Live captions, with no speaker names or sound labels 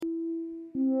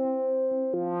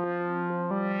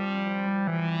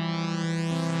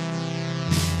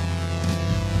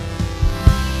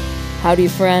Howdy,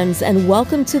 friends, and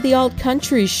welcome to the Alt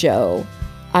Country Show.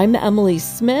 I'm Emily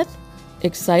Smith,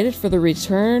 excited for the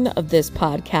return of this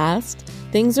podcast.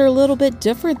 Things are a little bit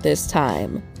different this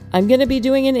time. I'm going to be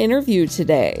doing an interview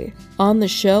today. On the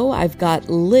show, I've got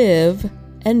Liv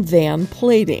and Van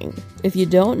Plating. If you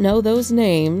don't know those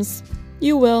names,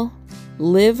 you will.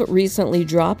 Liv recently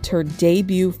dropped her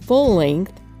debut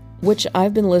full-length, which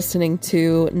I've been listening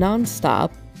to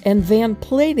nonstop, and Van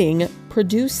Plating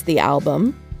produced the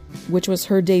album, which was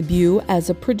her debut as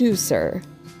a producer.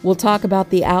 We'll talk about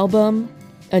the album,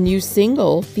 a new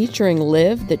single featuring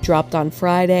Liv that dropped on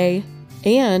Friday,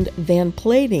 and Van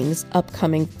Plating's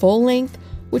upcoming full-length,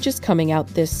 which is coming out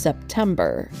this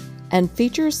September, and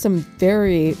features some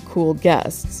very cool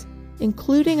guests,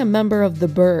 including a member of the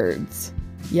Byrds.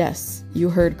 Yes, you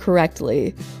heard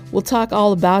correctly. We'll talk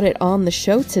all about it on the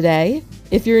show today.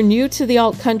 If you're new to the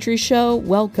Alt Country Show,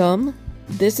 welcome.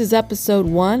 This is episode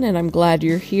 1, and I'm glad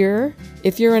you're here.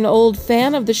 If you're an old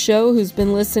fan of the show who's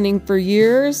been listening for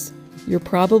years, you're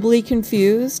probably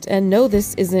confused and no,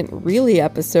 this isn't really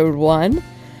episode 1.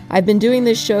 I've been doing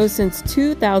this show since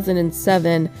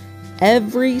 2007,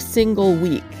 every single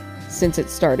week since it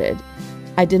started.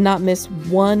 I did not miss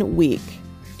 1 week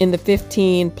in the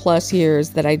 15 plus years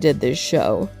that I did this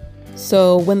show.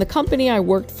 So when the company I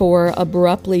worked for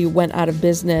abruptly went out of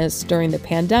business during the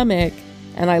pandemic,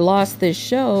 and I lost this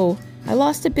show, I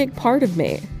lost a big part of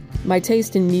me. My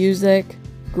taste in music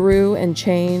grew and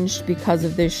changed because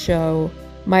of this show.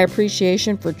 My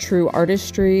appreciation for true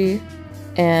artistry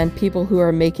and people who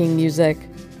are making music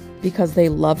because they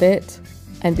love it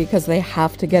and because they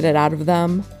have to get it out of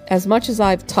them. As much as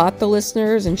I've taught the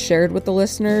listeners and shared with the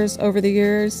listeners over the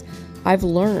years, I've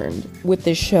learned with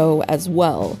this show as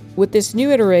well. With this new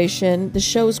iteration, the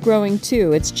show's growing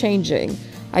too. It's changing.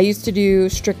 I used to do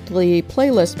strictly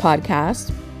playlist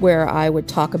podcasts where I would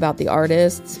talk about the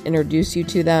artists, introduce you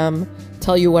to them,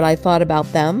 tell you what I thought about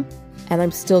them, and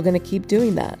I'm still going to keep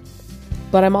doing that.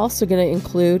 But I'm also going to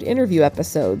include interview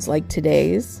episodes like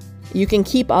today's. You can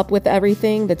keep up with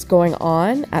everything that's going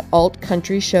on at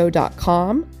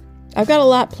altcountryshow.com. I've got a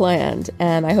lot planned,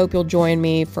 and I hope you'll join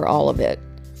me for all of it.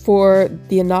 For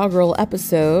the inaugural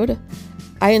episode,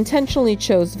 I intentionally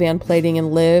chose Van Plating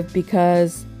and Liv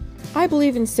because I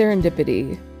believe in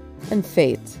serendipity and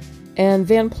fate, and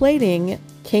Van Plating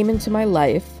came into my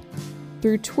life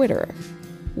through Twitter.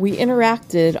 We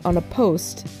interacted on a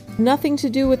post, nothing to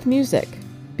do with music,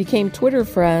 became Twitter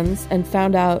friends, and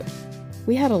found out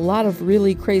we had a lot of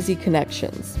really crazy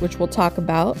connections, which we'll talk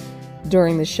about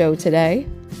during the show today.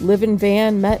 Liv and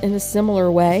Van met in a similar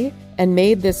way and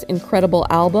made this incredible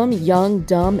album, Young,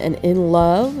 Dumb, and In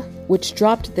Love, which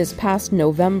dropped this past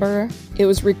November. It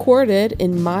was recorded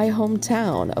in my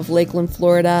hometown of Lakeland,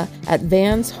 Florida, at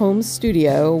Van's home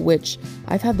studio, which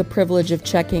I've had the privilege of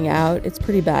checking out. It's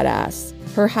pretty badass.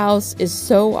 Her house is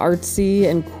so artsy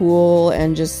and cool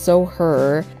and just so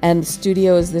her, and the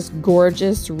studio is this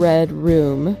gorgeous red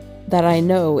room that I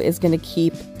know is going to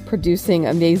keep producing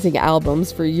amazing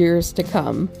albums for years to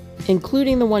come,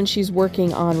 including the one she's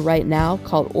working on right now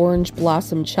called Orange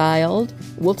Blossom Child.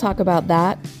 We'll talk about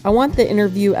that. I want the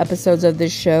interview episodes of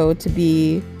this show to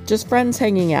be just friends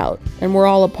hanging out, and we're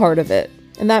all a part of it.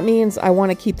 And that means I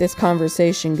want to keep this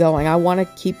conversation going. I want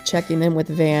to keep checking in with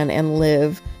Van and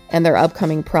Liv and their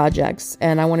upcoming projects,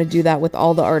 and I want to do that with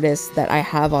all the artists that I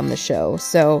have on the show,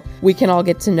 so we can all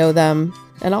get to know them,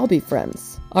 and I'll be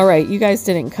friends. All right, you guys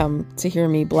didn't come to hear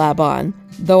me blab on,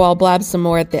 though I'll blab some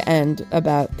more at the end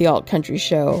about the Alt Country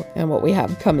Show and what we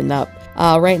have coming up.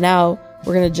 Right now,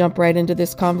 we're going to jump right into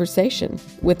this conversation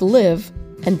with Liv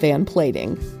and Van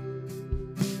Plating.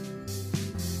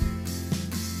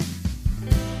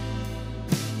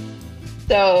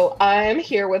 So I'm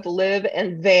here with Liv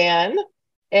and Van,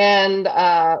 and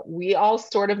we all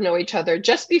sort of know each other.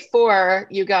 Just before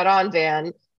you got on,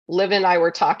 Van, Liv and I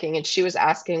were talking, and she was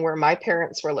asking where my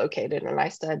parents were located, and I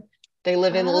said, they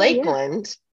live in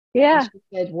Lakeland. Yeah. And she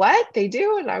said, what? They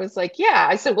do? And I was like, yeah.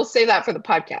 I said, we'll save that for the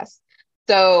podcast.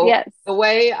 So yes. The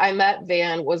way I met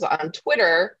Van was on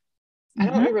Twitter. I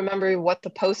don't remember what the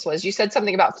post was. You said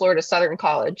something about Florida Southern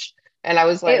College. And I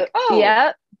was like,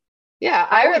 yeah,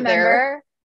 I went remember. There.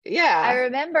 Yeah. I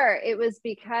remember. It was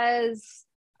because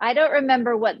I don't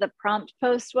remember what the prompt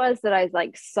post was that I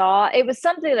saw. It was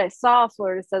something that I saw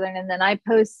Florida Southern. And then I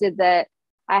posted that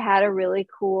I had a really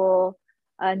cool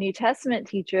New Testament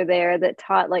teacher there that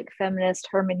taught feminist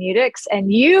hermeneutics.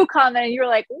 And you commented, you were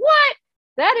like, what?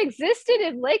 That existed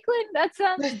in Lakeland? That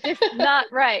sounds not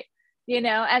right. And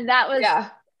that was,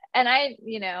 and I,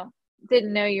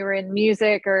 didn't know you were in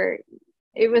music, or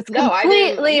it was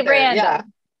completely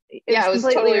random. It was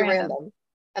totally random.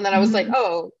 And then I was like,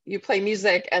 oh, you play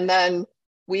music. And then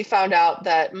we found out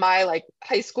that my like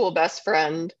high school best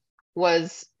friend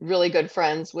was really good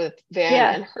friends with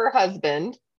Van and her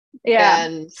husband. Yeah.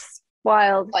 And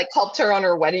wild. Like helped her on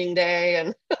her wedding day.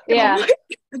 And yeah.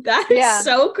 That is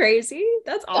so crazy.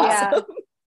 That's awesome.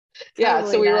 Yeah.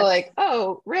 Totally So we were nuts. like,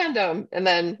 oh, random. And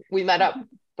then we met up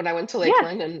when I went to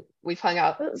Lakeland and we've hung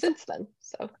out since then.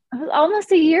 So it was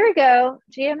almost a year ago,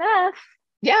 GMF.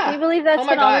 Yeah. Can you believe that's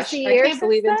been almost a year? I can't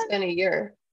believe it's been a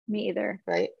year. Me either.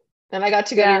 Right. And I got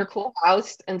to go to your cool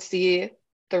house and see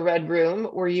the Red Room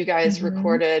where you guys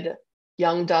recorded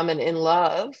Young, Dumb, and in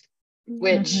Love,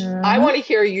 which I want to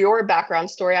hear your background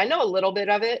story. I know a little bit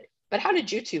of it, but how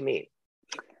did you two meet?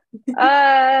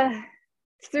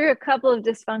 Through a couple of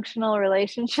dysfunctional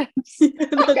relationships.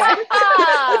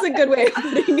 That's a good way of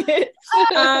putting it.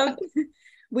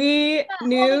 We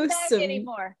knew some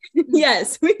anymore.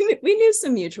 Yes, we knew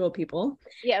some mutual people.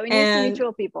 Yeah, we knew some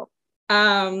mutual people.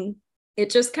 It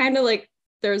just kind of like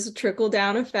there's a trickle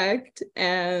down effect,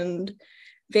 and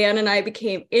Van and I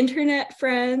became internet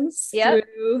friends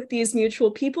through these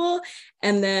mutual people.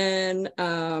 And then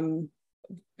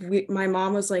my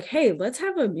mom was like, hey, let's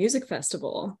have a music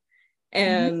festival.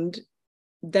 And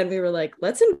then we were like,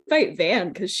 let's invite Van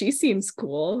because she seems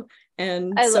cool.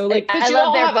 And because you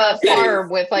all have a farm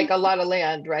with like a lot of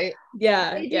land, right?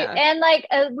 Yeah. And like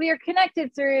we are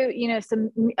connected through,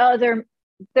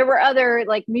 there were other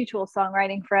like mutual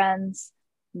songwriting friends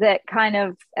that kind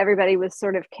of everybody was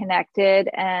sort of connected,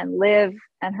 and Liv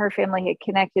and her family had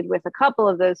connected with a couple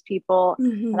of those people,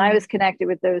 and I was connected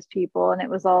with those people, and it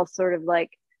was all sort of like,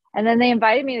 and then they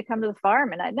invited me to come to the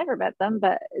farm, and I'd never met them,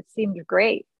 but it seemed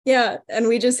great. Yeah. And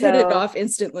we just hit it off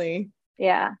instantly.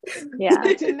 Yeah.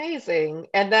 It's amazing.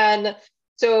 And then,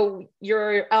 so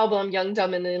your album, Young,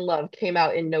 Dumb, and in Love came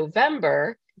out in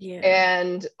November. Yeah.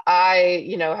 And I,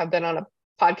 have been on a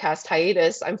podcast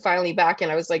hiatus. I'm finally back.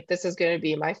 And I was like, this is going to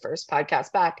be my first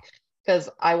podcast back because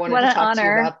I wanted to talk to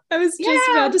you about. I was just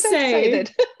about to say.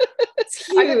 It's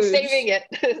huge. I've been saving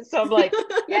it. So I'm like,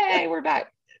 yay, we're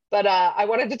back. But I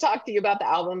wanted to talk to you about the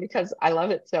album because I love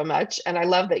it so much. And I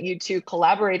love that you two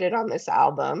collaborated on this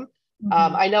album.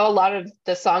 I know a lot of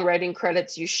the songwriting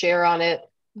credits you share on it.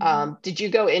 Did you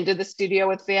go into the studio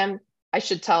with Van? I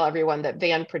should tell everyone that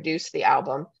Van produced the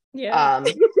album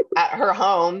at her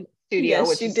home studio,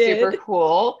 which is super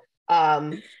cool.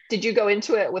 Did you go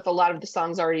into it with a lot of the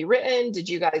songs already written? Did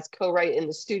you guys co-write in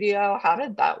the studio? How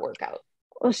did that work out?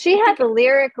 Well, she had the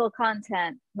lyrical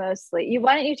content mostly.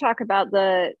 Why don't you talk about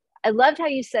I loved how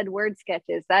you said word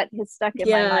sketches. That has stuck in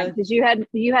my mind because you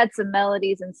had some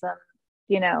melodies and some,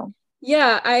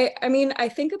 Yeah, I mean, I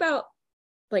think about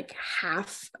like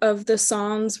half of the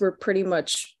songs were pretty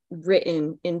much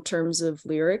written in terms of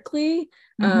lyrically.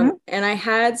 And I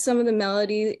had some of the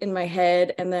melody in my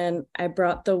head, and then I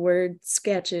brought the word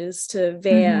sketches to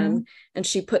Van and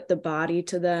she put the body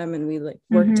to them, and we like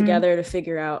worked together to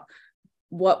figure out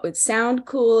what would sound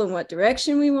cool and what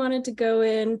direction we wanted to go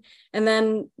in. And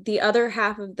then the other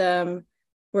half of them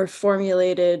were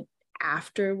formulated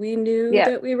after we knew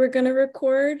that we were going to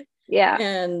record. Yeah.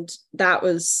 And it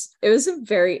was a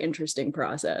very interesting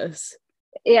process.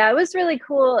 Yeah, it was really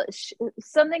cool.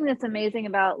 Something that's amazing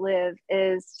about Liv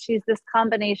is she's this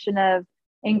combination of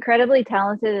incredibly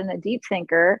talented and a deep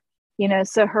thinker,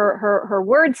 so her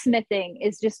wordsmithing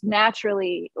is just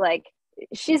naturally like,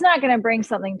 she's not going to bring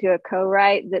something to a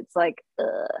co-write that's like,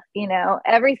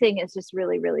 everything is just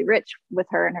really, really rich with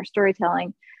her and her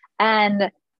storytelling.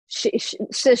 And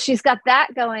she's got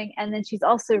that going. And then she's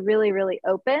also really, really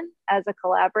open as a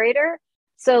collaborator.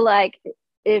 So like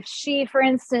if she, for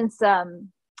instance, The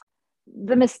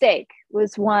Mistake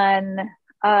was one,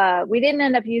 we didn't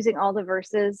end up using all the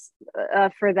verses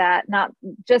for that, not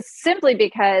just simply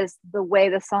because the way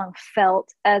the song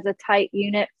felt as a tight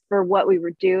unit for what we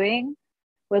were doing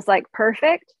was like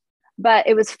perfect, but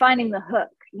it was finding the hook,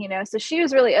 so she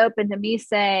was really open to me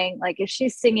saying, like, if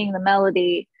she's singing the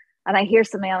melody and I hear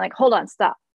something, I'm like, hold on,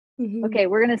 stop. Okay,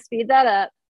 we're going to speed that up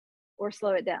or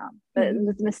slow it down. But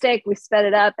with The Mistake, we sped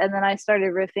it up, and then I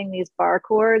started riffing these bar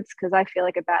chords because I feel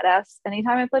like a badass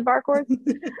anytime I play bar chords.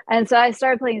 And so I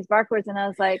started playing these bar chords, and I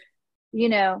was like,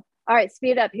 all right,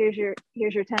 speed up. Here's your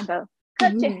tempo.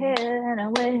 Cut your hair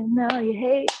away and all you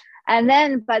hate. And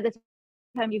then by the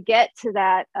time you get to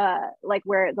that, like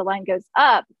where the line goes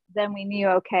up, then we knew,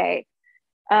 okay,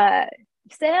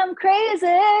 say I'm crazy,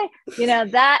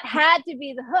 that had to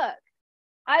be the hook.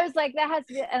 I was like, that has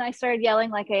to be, and I started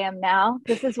yelling like I am now.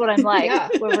 This is what I'm like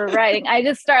when we're writing. I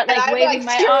just start like waving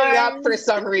my arms up for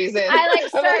some reason. I like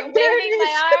start waving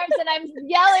my arms and I'm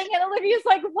yelling, and Olivia's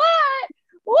like, what?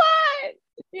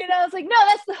 It's like, no,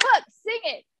 that's the hook. sing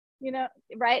it, you know,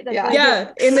 right? That's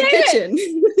yeah, in the kitchen.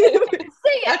 Sing it.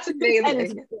 That's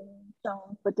amazing.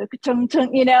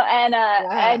 You know,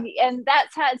 and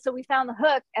that's how, so we found the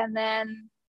hook and then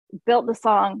built the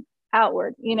song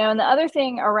outward, you know. And the other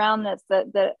thing around this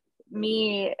that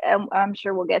me, and I'm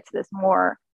sure we'll get to this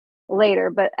more later,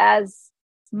 but as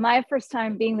my first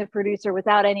time being the producer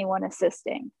without anyone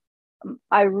assisting,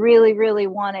 I really, really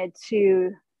wanted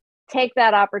to take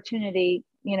that opportunity,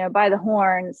 you know, by the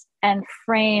horns and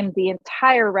frame the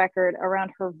entire record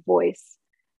around her voice,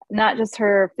 not just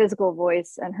her physical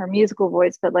voice and her musical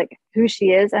voice, but like who she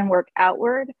is, and work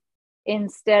outward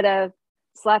instead of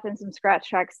slapping some scratch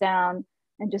tracks down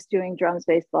and just doing drums,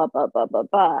 bass, blah, blah, blah, blah,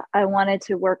 blah. I wanted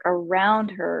to work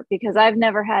around her because I've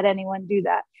never had anyone do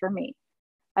that for me.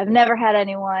 I've never had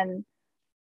anyone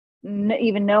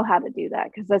even know how to do that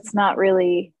because that's not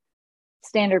really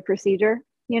standard procedure,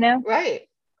 you know? Right.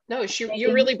 No,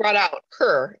 you really brought out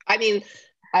her. I mean,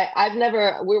 I've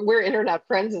never, we're internet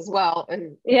friends as well.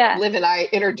 And Liv and I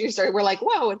introduced her. We're like,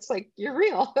 whoa, it's like, you're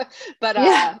real. But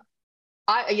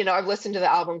I've listened to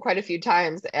the album quite a few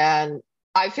times and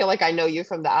I feel like I know you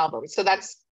from the album. So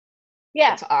that's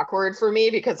awkward for me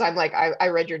because I'm like, I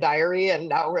read your diary and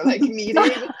now we're like meeting.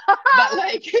 But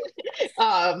like,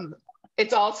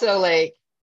 it's also like,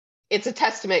 it's a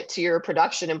testament to your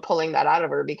production and pulling that out of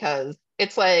her because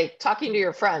it's like talking to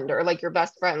your friend or like your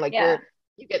best friend. Like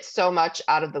you get so much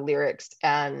out of the lyrics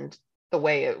and the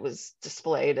way it was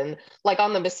displayed. And like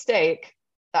on The Mistake,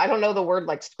 I don't know, the word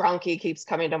like skronky keeps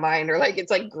coming to mind, or like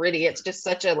it's like gritty. It's just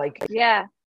such a like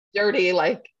dirty,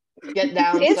 like get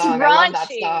down it's song. Raunchy. I love that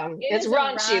song. It's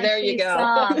raunchy. There you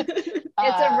go. It's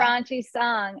a raunchy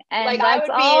song. And like that's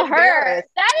all her.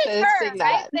 That is her sing right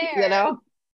that, there. You know?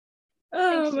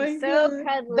 Oh my God. So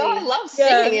cuddly. No, I love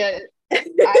singing it.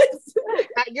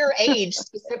 At your age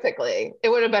specifically, it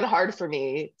would have been hard for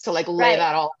me to like lay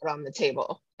that all out on the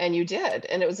table, and you did,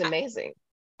 and it was amazing.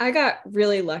 I got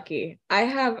really lucky. I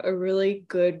have a really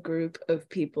good group of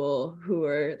people who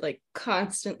are like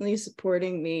constantly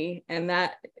supporting me, and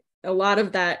that a lot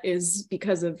of that is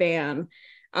because of Van.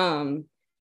 I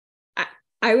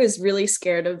was really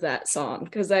scared of that song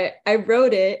because I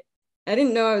wrote it. I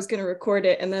didn't know I was going to record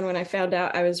it, and then when I found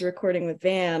out I was recording with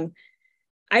Van,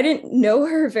 I didn't know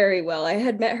her very well. I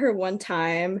had met her one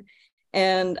time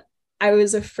and I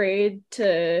was afraid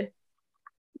to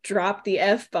drop the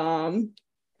F-bomb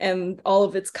and all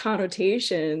of its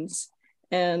connotations.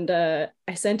 And I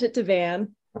sent it to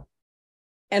Van,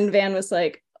 and Van was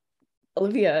like,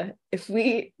 Olivia, if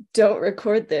we don't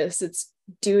record this, it's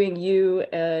doing you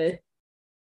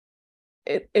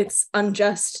it's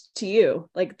unjust to you.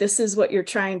 Like, this is what you're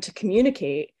trying to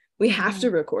communicate. We have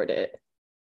to record it.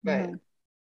 Right.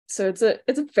 So it's a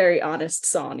very honest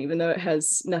song, even though it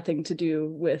has nothing to do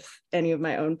with any of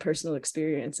my own personal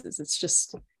experiences. It's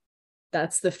just,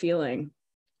 that's the feeling.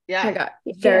 Yeah. I got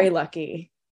very lucky.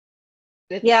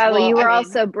 Well, you were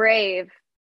also brave,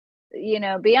 you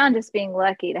know, beyond just being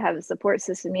lucky to have a support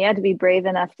system. You had to be brave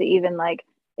enough to even like,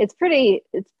 it's a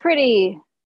pretty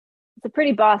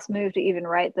boss move to even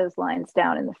write those lines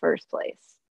down in the first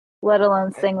place, let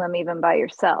alone sing them even by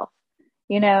yourself,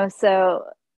 you know? So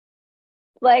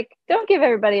like, don't give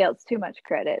everybody else too much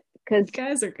credit, because you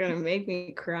guys are gonna make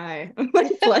me cry. I'm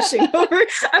like blushing over.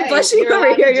 I'm blushing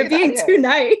over here. You're being too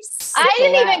nice. I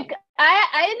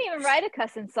didn't even write a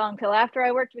cussing song till after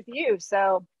I worked with you.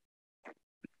 So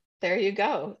there you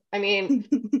go. I mean,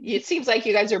 it seems like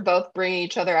you guys are both bringing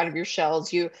each other out of your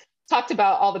shells. You talked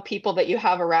about all the people that you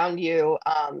have around you,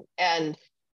 and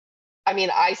I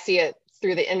mean, I see it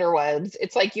through the interwebs.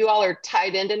 It's like you all are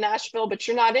tied into Nashville, but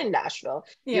you're not in Nashville.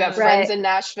 You have friends in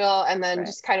Nashville, and then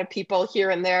just kind of people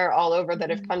here and there all over that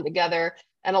have come together.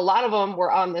 And a lot of them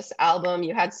were on this album.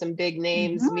 You had some big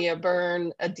names, Mia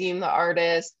Byrne, Adeem the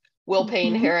artist, Will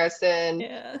Payne Harrison.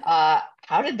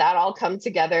 How did that all come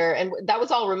together? And that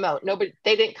was all remote.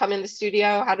 They didn't come in the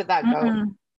studio. How did that go?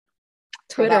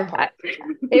 Twitter.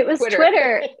 It was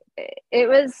Twitter. It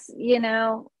was, you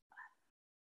know,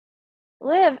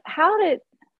 Liv, hold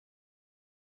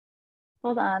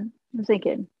on, I'm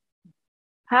thinking,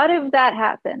 how did that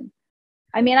happen?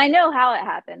 I mean, I know how it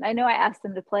happened. I know I asked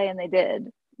them to play and they did,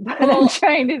 but I'm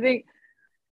trying to think.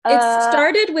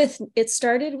 It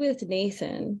started with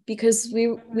Nathan, because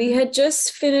we had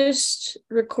just finished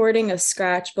recording a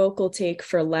scratch vocal take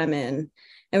for Lemon,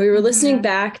 and we were listening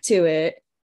back to it,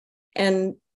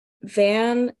 and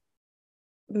Van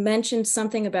mentioned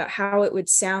something about how it would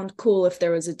sound cool if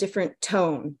there was a different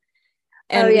tone.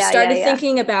 And we started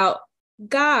thinking about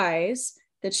guys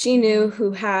that she knew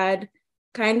who had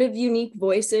kind of unique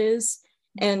voices.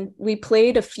 And we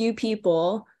played a few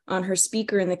people on her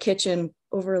speaker in the kitchen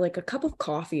over like a cup of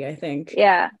coffee, I think.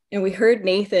 Yeah. And we heard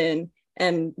Nathan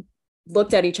and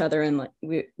looked at each other, and like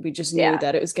we just knew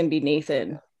that it was going to be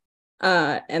Nathan.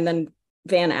 And then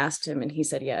Van asked him and he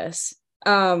said yes.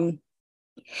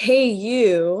 Hey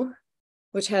You,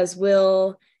 which has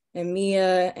Will and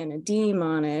Mia and Adeem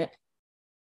on it.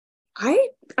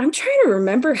 I'm trying to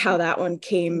remember how that one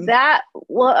came. I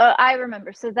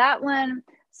remember. So that one,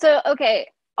 okay,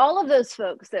 all of those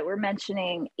folks that we're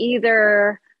mentioning,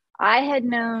 either I had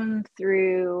known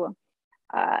through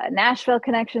Nashville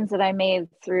connections that I made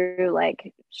through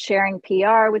like sharing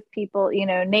PR with people. You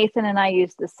know, Nathan and I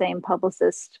used the same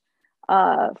publicist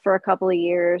for a couple of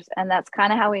years, and that's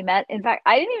kind of how we met. In fact,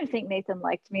 I didn't even think Nathan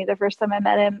liked me the first time I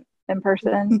met him in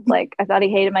person. Like, I thought he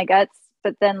hated my guts,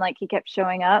 but then like he kept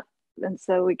showing up, and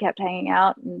so we kept hanging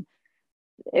out, and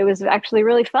it was actually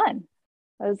really fun.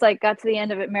 I was like, got to the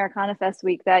end of Americana Fest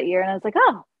week that year, and I was like,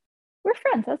 oh, we're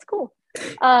friends. That's cool.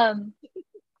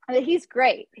 He's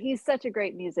great. He's such a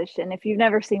great musician. If you've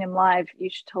never seen him live, you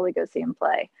should totally go see him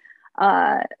play.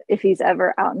 If he's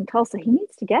ever out in Tulsa, he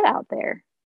needs to get out there.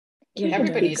 Yeah,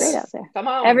 everybody's great out there. Come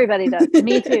on. Everybody does.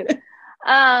 Me too.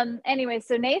 Anyway,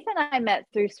 so Nathan I met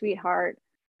through Sweetheart.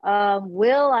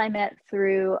 Will I met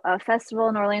through a festival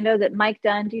in Orlando that Mike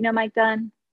Dunn. Do you know Mike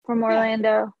Dunn from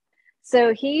Orlando?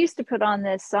 So he used to put on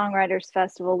this Songwriters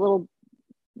Festival, little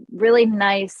really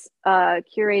nice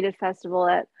curated festival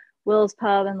at Will's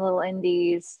Pub and Little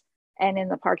Indies and in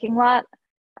the parking lot.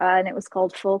 And it was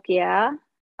called Folk Yeah.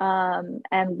 And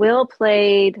Will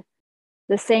played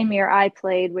the same year I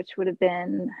played, which would have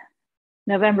been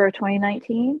November of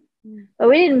 2019. But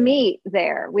we didn't meet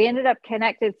there. We ended up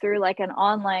connected through like an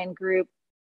online group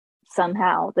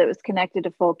somehow that was connected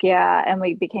to Folk Yeah, and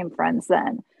we became friends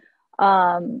then.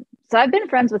 So I've been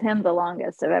friends with him the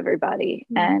longest of everybody,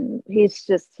 and he's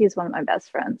one of my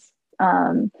best friends.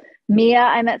 Mia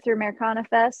I met through Americana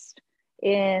Fest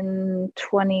in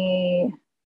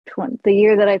 2020, the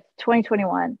year that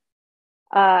 2021.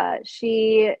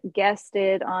 She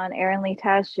guested on Aaron Lee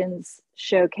Tasjan's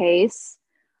showcase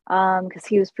because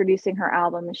he was producing her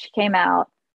album, and she came out.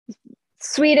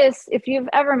 Sweetest, if you've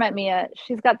ever met Mia,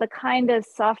 she's got the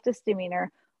kindest, softest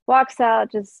demeanor, walks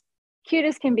out just cute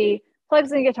as can be,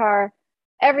 plugs in a guitar,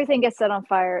 everything gets set on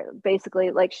fire,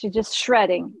 basically. Like, she's just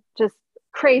shredding, just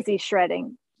crazy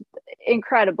shredding.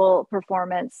 Incredible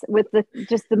performance with the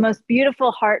most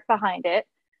beautiful heart behind it.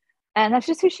 And that's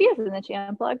just who she is. And then she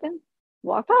unplugged and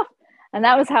walked off. And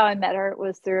that was how I met her,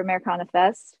 was through Americana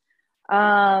Fest.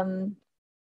 And,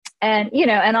 you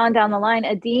know, and on down the line,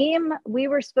 Adeem, we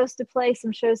were supposed to play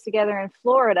some shows together in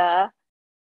Florida.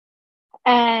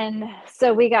 And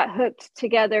so we got hooked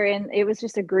together, and it was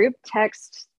just a group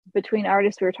text between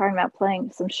artists. We were talking about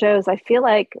playing some shows. I feel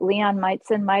like Leon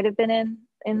Meitzen might have been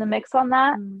in the mix on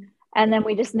that. And then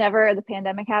we just never, the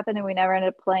pandemic happened and we never ended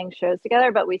up playing shows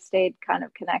together, but we stayed kind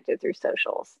of connected through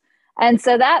socials. And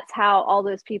so that's how all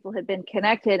those people had been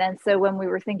connected. And so when we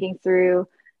were thinking through,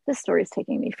 this story is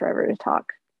taking me forever to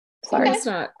talk. Sorry. It's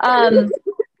not.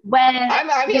 When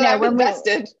I'm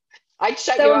invested. I'd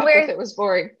shut you off if it was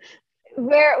boring.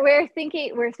 We're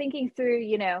thinking through,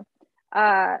 you know,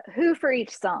 who for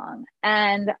each song.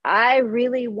 And I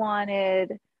really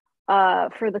wanted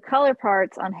for the color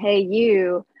parts on Hey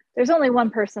You, there's only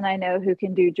one person I know who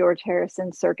can do George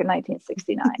Harrison circa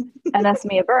 1969, and that's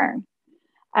Mia Byrne.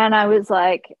 And I was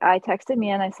like, I texted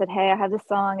Mia and I said, hey, I have this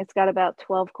song. It's got about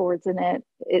 12 chords in it.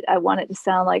 I want it to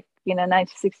sound like, you know,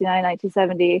 1969,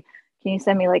 1970. Can you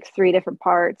send me like 3 different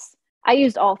parts? I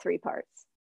used all 3 parts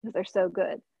because they're so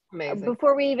good. Amazing.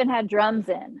 Before we even had drums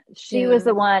in, she was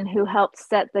the one who helped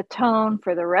set the tone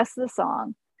for the rest of the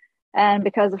song. And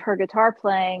because of her guitar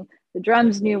playing, the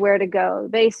drums knew where to go, the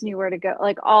bass knew where to go,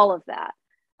 like all of that,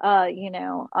 you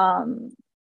know.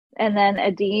 And then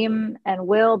Adeem and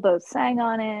Will both sang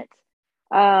on it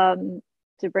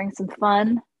to bring some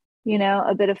fun, you know,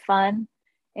 a bit of fun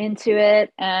into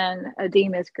it. And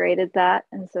Adeem is great at that,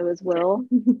 and so is Will.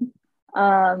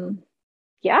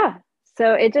 Yeah.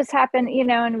 So it just happened, you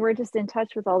know, and we're just in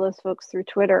touch with all those folks through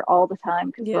Twitter all the time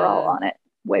because we're all on it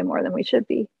way more than we should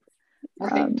be.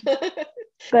 Right.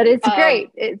 But it's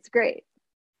great. It's great.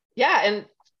 Yeah. And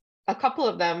a couple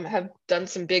of them have done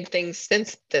some big things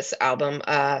since this album.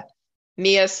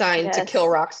 Mia signed to Kill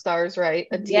Rock Stars, right?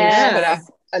 Adeem put out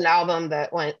an album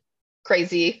that went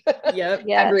crazy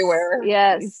everywhere.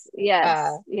 Yes.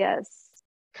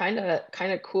 Kind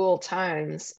of cool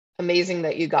times. Amazing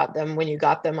that you got them when you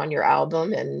got them on your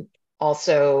album, and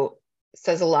also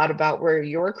says a lot about where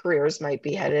your careers might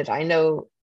be headed. I know,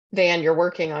 Van, you're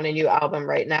working on a new album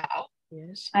right now.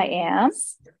 Yes, I am.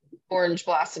 Orange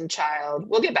Blossom Child.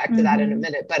 We'll get back to that in a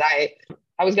minute, but I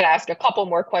was going to ask a couple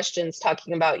more questions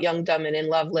talking about Young, Dumb, and In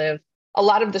Love Live. A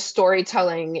lot of the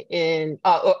storytelling in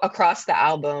across the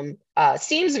album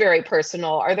seems very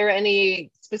personal. Are there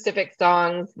any specific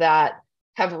songs that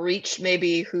have reached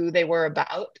maybe who they were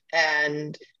about?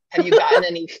 And have you gotten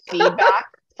any feedback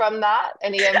from that?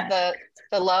 Any of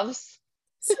the loves?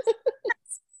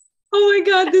 Oh my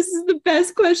God, this is the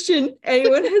best question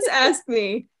anyone has asked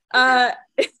me. Let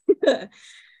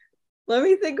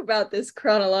me think about this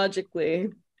chronologically.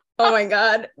 Oh my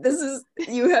God,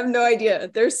 you have no idea.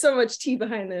 There's so much tea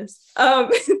behind this.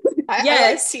 Yes.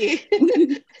 I like tea.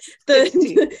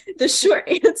 The short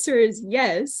answer is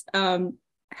yes.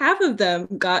 Half of them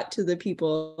got to the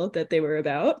people that they were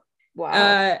about.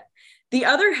 Wow. The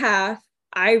other half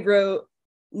I wrote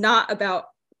not about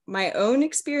my own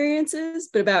experiences,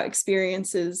 but about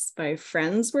experiences my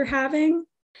friends were having.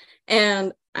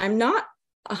 And I'm not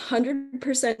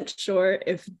 100% sure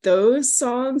if those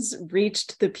songs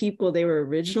reached the people they were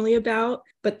originally about,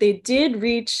 but they did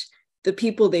reach the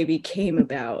people they became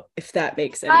about, if that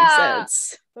makes any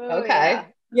sense. Okay.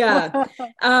 Yeah.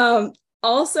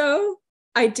 Also,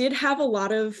 I did have a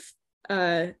lot of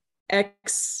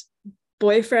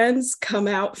ex-boyfriends come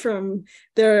out from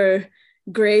their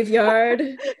graveyard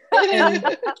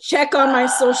and check on my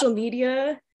social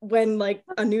media when like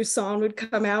a new song would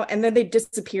come out, and then they'd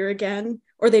disappear again,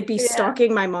 or they'd be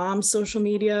stalking my mom's social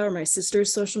media or my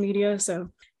sister's social media. So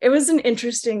it was an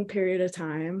interesting period of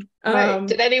time. Right.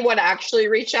 Did anyone actually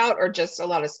reach out, or just a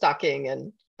lot of stalking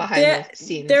and behind the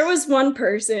scenes? There was one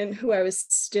person who I was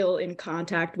still in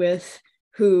contact with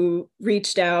who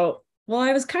reached out. Well,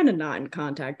 I was kind of not in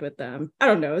contact with them. I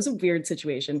don't know. It was a weird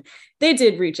situation. They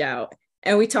did reach out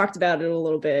and we talked about it a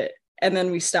little bit, and then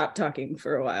we stopped talking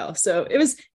for a while. So it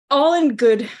was all in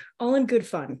good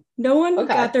fun. No one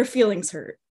got their feelings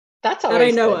hurt. That's always that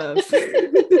I know good. of.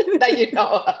 That you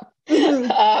know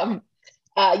of.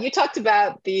 You talked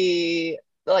about the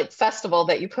festival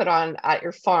that you put on at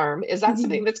your farm. Is that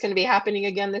something that's going to be happening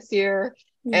again this year?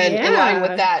 And in line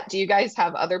with that, do you guys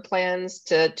have other plans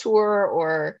to tour,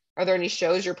 or are there any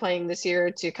shows you're playing this year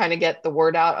to kind of get the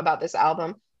word out about this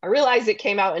album? I realize it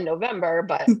came out in November,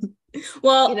 but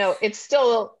well, it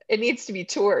needs to be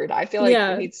toured. I feel like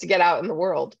it needs to get out in the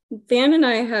world. Van and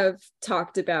I have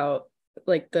talked about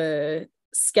like the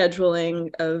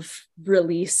scheduling of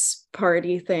release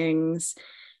party things,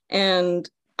 and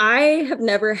I have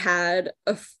never had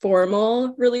a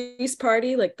formal release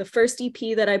party. Like the first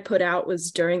EP that I put out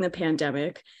was during the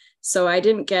pandemic, so I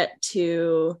didn't get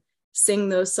to sing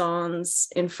those songs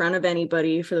in front of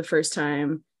anybody for the first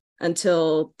time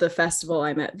until the festival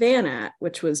I met Van at,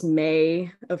 which was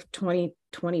May of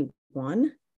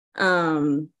 2021.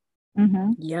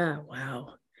 Yeah,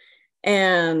 wow.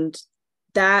 And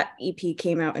that EP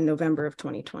came out in November of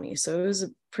 2020. So it was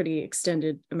a pretty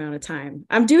extended amount of time.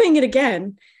 I'm doing it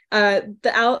again. The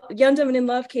Young, Dumb, and In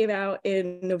Love came out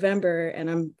in November, and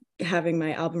I'm having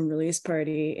my album release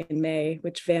party in May,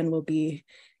 which Van will be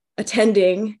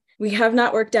attending. We have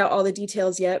not worked out all the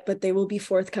details yet, but they will be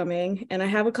forthcoming. And I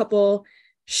have a couple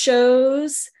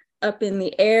shows up in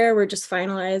the air. We're just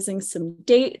finalizing some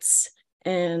dates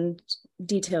and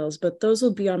details, but those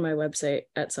will be on my website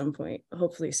at some point,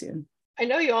 hopefully soon. I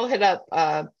know you all hit up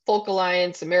Folk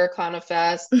Alliance, Americana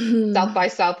Fest, South by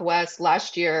Southwest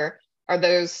last year. Are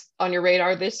those on your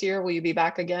radar this year? Will you be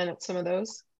back again at some of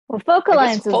those? Well, Folk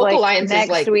Alliance is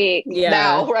next week.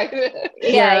 Now, right?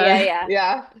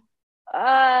 Yeah.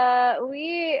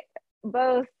 We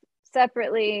both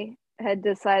separately had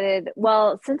decided,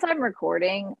 well, since I'm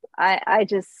recording, I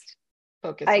just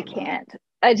can't.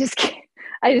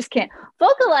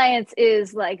 Folk Alliance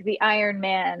is like the Iron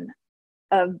Man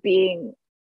of being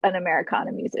an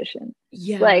Americana musician.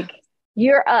 Yeah. Like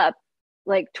you're up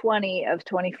like 20 of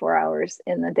 24 hours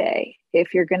in the day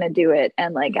if you're going to do it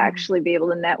and like actually be able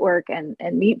to network and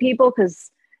meet people,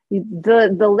 because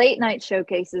the late night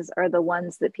showcases are the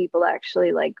ones that people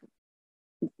actually like,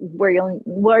 where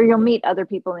you'll meet other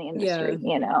people in the industry,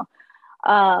 you know.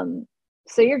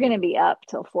 So you're going to be up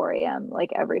till 4 a.m.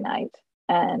 like every night,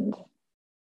 and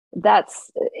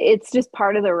it's just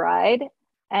part of the ride,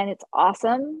 and it's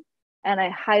awesome, and I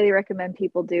highly recommend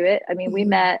people do it. I mean, we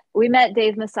met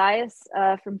Dave Messias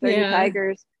from 30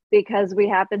 Tigers because we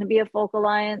happened to be a Folk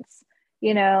Alliance,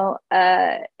 you know,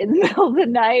 in the middle of the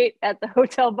night at the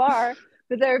hotel bar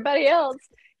with everybody else,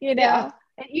 you know. Yeah.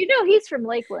 And you know he's from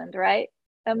Lakeland, right,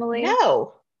 Emily?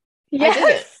 No.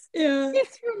 Yes. Yeah.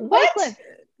 He's from Lakeland.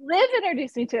 Liv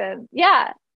introduced me to him.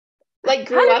 Yeah. Like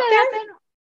grew up there? Happen?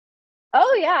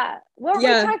 Oh yeah. Well,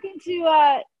 we're talking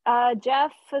to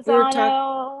Jeff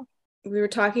Fasano. we were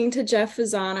talking to Jeff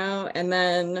Fasano, and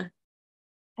then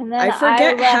I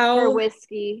forget how for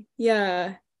whiskey.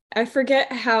 Yeah. I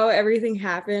forget how everything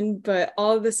happened, but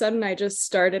all of a sudden I just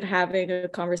started having a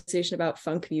conversation about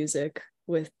funk music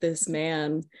with this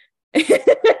man.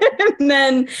 And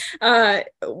then I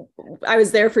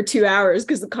was there for 2 hours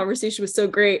because the conversation was so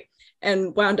great,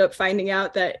 and wound up finding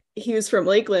out that he was from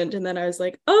Lakeland. And then I was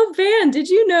like, oh, Van, did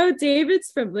you know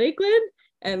David's from Lakeland?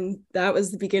 And that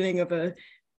was the beginning of an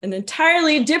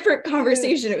entirely different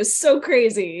conversation. It was so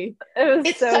crazy.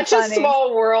 It's so such funny. A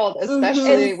small world,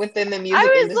 especially within the music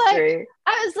industry.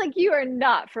 I was like, you are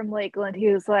not from Lakeland. He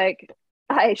was like,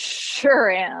 I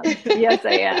sure am. Yes,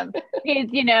 I am.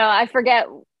 I forget,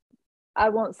 I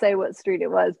won't say what street it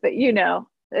was, but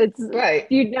it's right.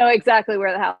 You know exactly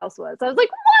where the house was. I was like,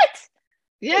 what?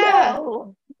 Yeah.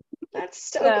 No.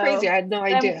 That's so crazy. I had no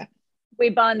idea. We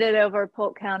bonded over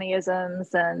Polk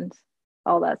County-isms and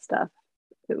all that stuff.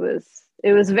 It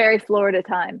was very Florida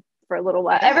time for a little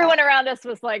while. Yeah. Everyone around us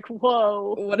was like,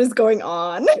 whoa, what is going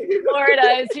on?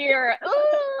 Florida is here.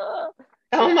 Oh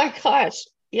my gosh.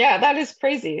 Yeah, that is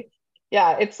crazy.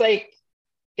 Yeah, it's like,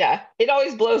 yeah, it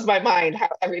always blows my mind how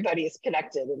everybody is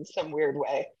connected in some weird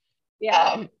way.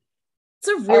 Yeah. It's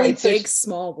a really big,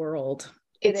 small world.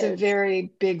 It's a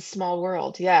very big, small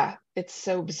world. Yeah. It's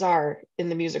so bizarre in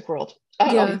the music world.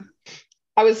 Yeah.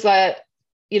 I was, so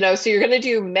you're going to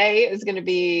do May is going to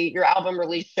be your album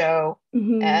release show,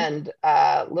 mm-hmm. and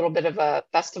a little bit of a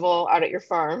festival out at your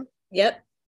farm. Yep.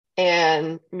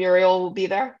 And Muriel will be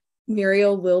there.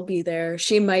 Muriel will be there.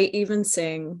 She might even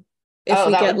sing if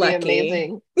we get lucky.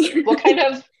 Amazing.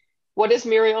 What is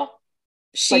Muriel?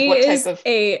 She is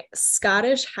a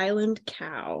Scottish Highland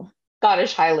cow.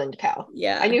 Scottish Highland cow.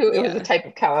 Yeah. I knew it was a type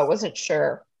of cow. I wasn't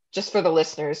sure. Just for the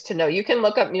listeners to know, you can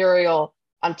look up Muriel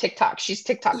on TikTok. She's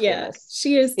TikTok famous.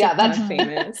 She is TikTok that's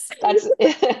famous. That's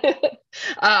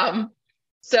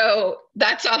so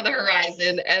that's on the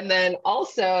horizon. And then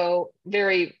also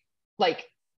very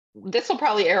this will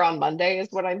probably air on Monday is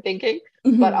what I'm thinking.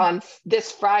 Mm-hmm. But on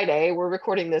this Friday, we're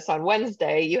recording this on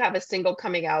Wednesday, you have a single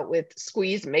coming out with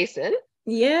Squeeze Mason.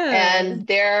 Yeah. And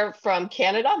they're from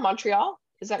Canada, Montreal.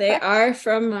 Is that correct? They are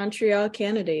from Montreal,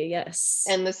 Canada, yes.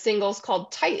 And the single's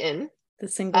called Titan. The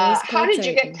single is called How did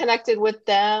Titan. You get connected with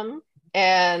them?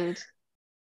 And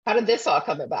how did this all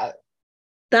come about?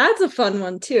 That's a fun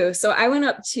one too. So I went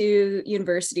up to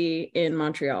university in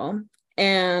Montreal,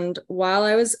 and while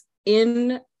I was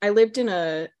I lived in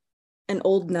an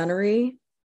old nunnery,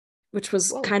 which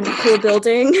was kind of a cool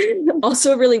building.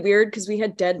 Also really weird because we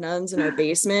had dead nuns in our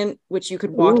basement, which you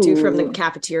could walk to from the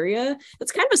cafeteria.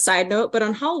 That's kind of a side note, but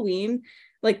on Halloween,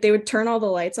 they would turn all the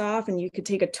lights off and you could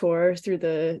take a tour through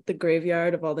the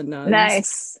graveyard of all the nuns.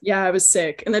 Nice. Yeah, I was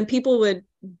sick. And then people would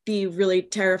be really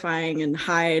terrifying and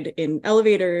hide in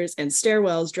elevators and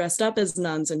stairwells dressed up as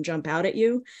nuns and jump out at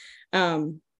you.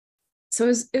 So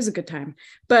it was a good time.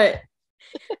 But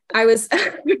I was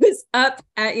up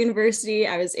at university.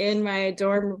 I was in my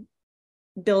dorm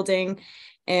building,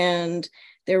 and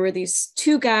there were these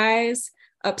two guys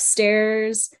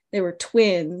upstairs. They were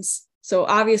twins. So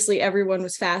obviously everyone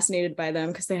was fascinated by them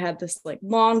because they had this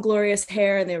long, glorious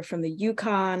hair, and they were from the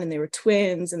Yukon, and they were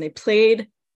twins, and they played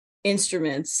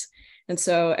instruments. And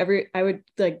so I would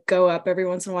go up every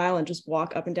once in a while and just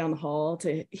walk up and down the hall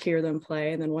to hear them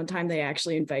play. And then one time they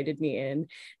actually invited me in.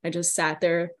 I just sat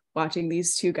there watching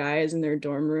these two guys in their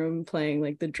dorm room playing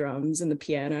the drums and the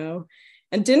piano,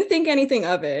 and didn't think anything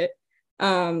of it.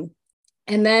 And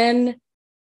then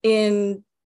when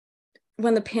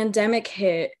the pandemic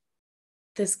hit,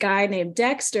 this guy named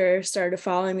Dexter started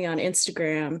following me on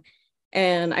Instagram,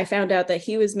 and I found out that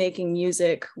he was making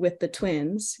music with the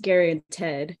twins, Gary and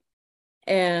Ted.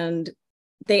 And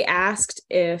they asked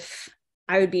if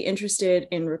I would be interested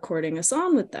in recording a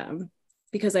song with them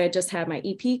because I had just had my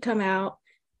EP come out.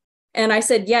 And I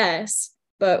said yes,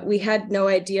 but we had no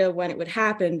idea when it would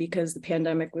happen because the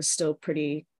pandemic was still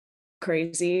pretty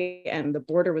crazy and the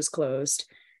border was closed.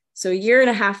 So a year and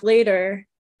a half later,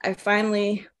 I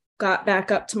finally got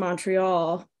back up to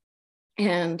Montreal,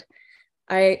 and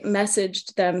I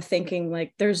messaged them thinking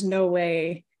there's no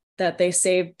way that they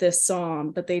saved this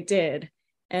song, but they did.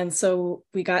 And so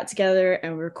we got together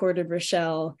and we recorded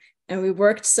Rochelle, and we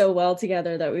worked so well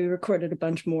together that we recorded a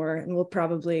bunch more, and we'll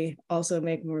probably also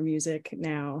make more music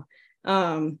now.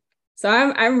 So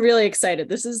I'm really excited.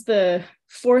 This is the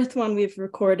fourth one we've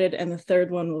recorded, and the third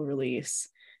one we'll release.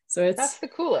 So that's the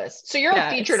coolest. So you're a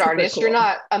featured artist. Cool. You're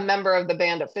not a member of the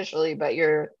band officially, but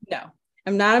No,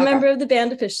 I'm not a member of the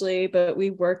band officially, but we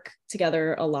work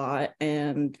together a lot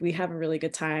and we have a really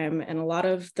good time. And a lot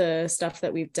of the stuff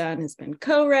that we've done has been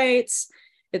co-writes,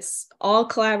 it's all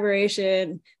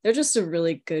collaboration. They're just a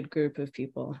really good group of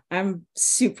people. I'm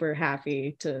super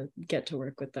happy to get to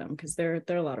work with them because they're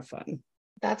a lot of fun.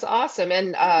 That's awesome.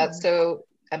 And so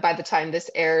by the time this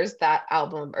airs, that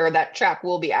album or that track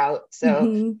will be out.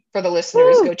 So for the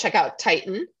listeners, go check out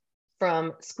Titan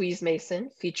from Squeeze Mason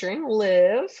featuring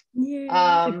Liv.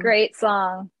 Yeah. It's a great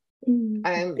song.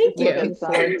 I'm looking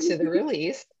forward to the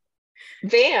release.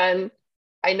 Van,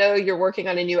 I know you're working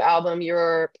on a new album.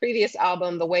 Your previous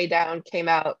album, The Way Down, came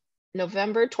out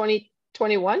November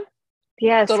 2021.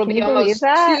 Yes. So it'll be almost 2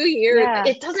 years. Yeah.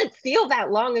 It doesn't feel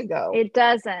that long ago. It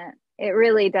doesn't. It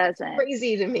really doesn't.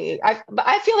 Crazy to me. But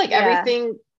I feel like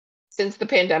everything since the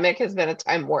pandemic has been a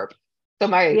time warp. So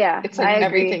it's like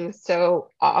everything's so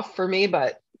off for me,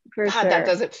 but that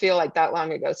doesn't feel like that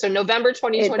long ago. So November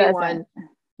 2021,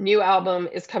 new album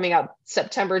is coming out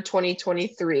September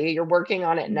 2023. You're working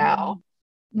on it now.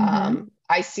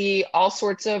 I see all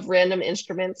sorts of random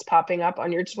instruments popping up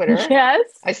on your Twitter. Yes.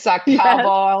 I saw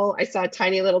cowbell. I saw a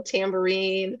tiny little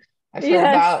tambourine. I've heard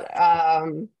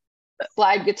about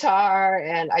slide guitar,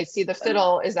 and I see the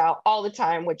fiddle is out all the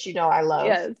time, which I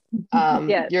love.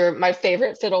 You're my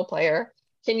favorite fiddle player.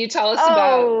 Can you tell us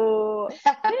about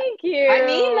thank you. I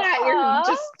mean that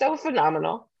you're just so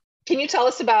phenomenal. Can you tell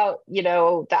us about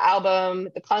the album,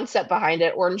 the concept behind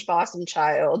it, Orange Blossom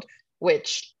Child,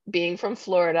 which, being from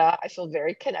Florida, I feel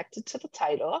very connected to the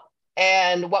title,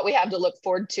 and what we have to look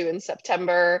forward to in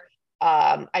September?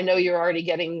 I know you're already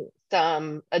getting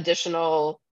some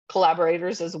additional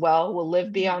collaborators as well. Will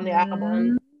Liv be on the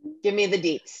album? Give me the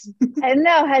deets. I don't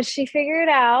know. Has she figured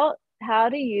out how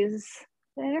to use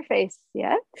the interface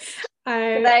yet?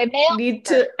 I need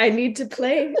to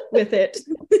play with it.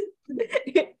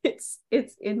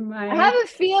 It's in my. I have a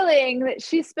feeling that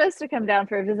she's supposed to come down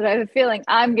for a visit. I have a feeling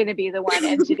I'm going to be the one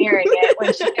engineering it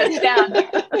when she goes down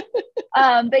here.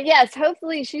 But yes,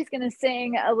 hopefully she's going to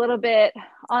sing a little bit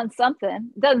on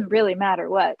something. Doesn't really matter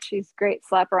what. She's great.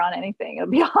 Slap her on anything. It'll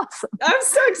be awesome. I'm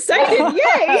so excited.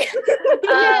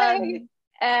 Yay.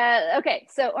 Okay.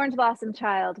 So Orange Blossom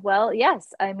Child. Well,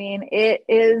 yes. I mean,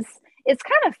 it's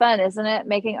kind of fun, isn't it?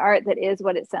 Making art that is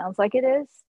what it sounds like it is.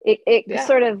 It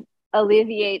sort of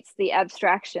alleviates the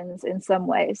abstractions in some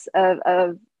ways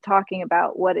of talking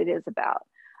about what it is about.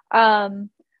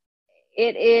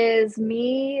 It is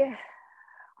me.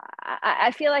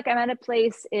 I feel like I'm at a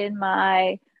place in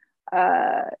my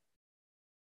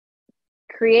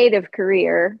creative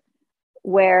career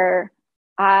where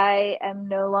I am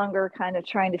no longer kind of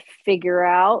trying to figure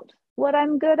out what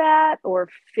I'm good at or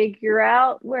figure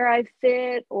out where I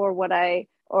fit or what I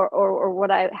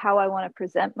how I want to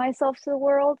present myself to the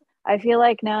world. I feel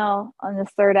like now on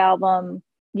this third album,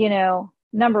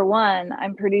 number one,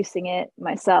 I'm producing it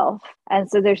myself. And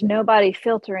so there's nobody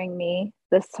filtering me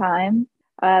this time.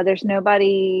 There's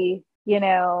nobody,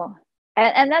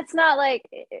 and that's not like,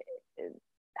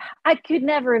 I could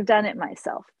never have done it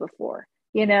myself before.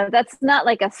 That's not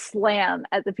like a slam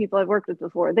at the people I've worked with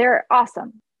before. They're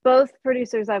awesome. Both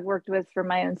producers I've worked with for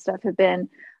my own stuff have been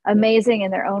amazing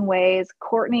in their own ways.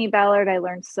 Courtney Ballard, I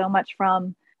learned so much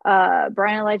from.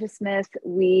 Brian Elijah Smith,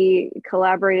 we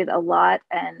collaborated a lot,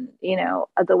 and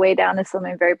The Way Down is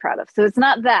something I'm very proud of. So it's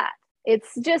not that. It's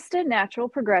just a natural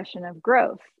progression of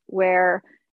growth where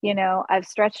I've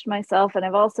stretched myself, and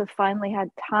I've also finally had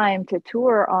time to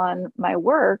tour on my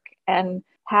work and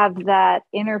have that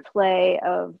interplay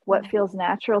of what feels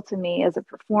natural to me as a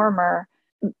performer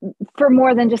for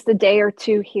more than just a day or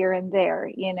two here and there.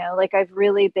 Like I've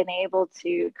really been able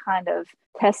to kind of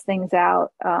test things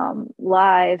out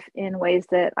live in ways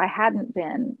that I hadn't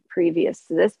been previous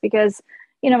to this, because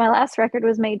my last record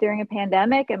was made during a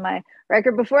pandemic, and my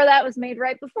record before that was made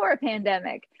right before a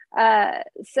pandemic.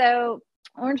 So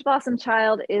Orange Blossom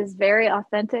Child is very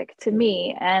authentic to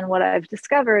me. And what I've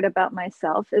discovered about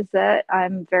myself is that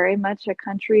I'm very much a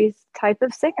country type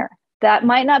of singer. That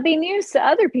might not be news to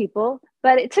other people,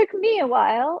 but it took me a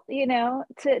while,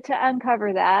 to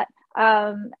uncover that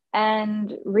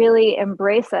and really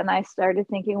embrace it. And I started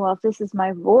thinking, well, if this is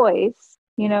my voice,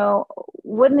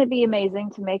 wouldn't it be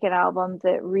amazing to make an album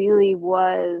that really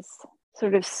was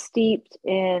sort of steeped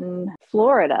in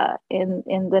Florida, in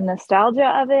the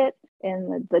nostalgia of it,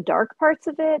 in the dark parts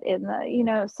of it, in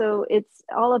the, so it's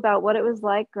all about what it was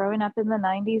like growing up in the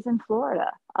 90s in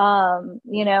Florida. And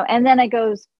then it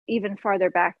goes even farther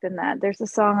back than that. There's a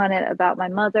song on it about my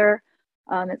mother.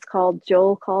 It's called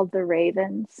Joel Called the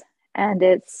Ravens. And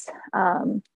it's,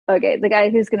 the guy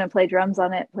who's going to play drums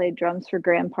on it played drums for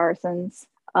Graham Parsons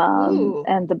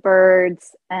and the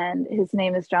Byrds. And his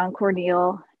name is John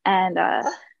Corneal. And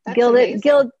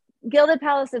Gilded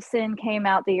Palace of Sin came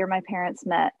out the year my parents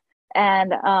met.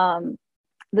 And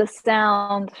the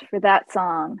sound for that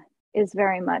song is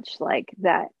very much like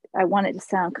that. I want it to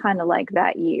sound kind of like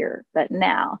that year, but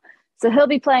now. So he'll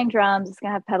be playing drums. It's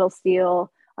going to have pedal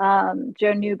steel.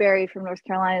 Joe Newberry from North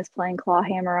Carolina is playing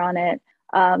clawhammer on it.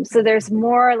 So there's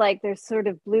more like there's sort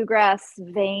of bluegrass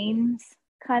veins,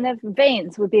 kind of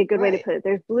veins would be a good way to put it.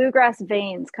 There's bluegrass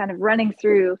veins kind of running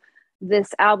through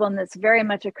this album that's very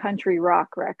much a country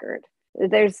rock record.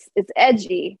 It's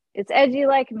edgy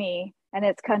like me, and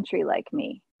it's country like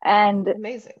me. And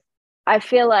amazing. I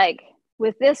feel like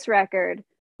with this record,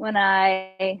 when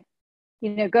I,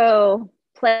 go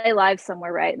play live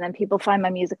somewhere, right, and then people find my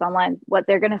music online, what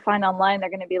they're going to find online, they're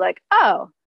going to be like, oh,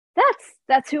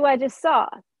 that's who I just saw.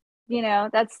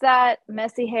 That's that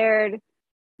messy haired,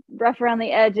 rough around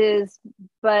the edges,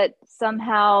 but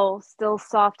somehow still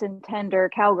soft and tender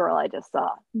cowgirl I just saw.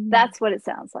 That's what it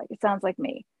sounds like. It sounds like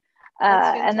me.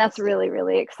 And that's really,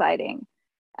 really exciting.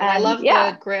 And I love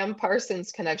the Gram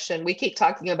Parsons connection. We keep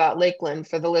talking about Lakeland.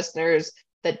 For the listeners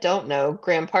that don't know,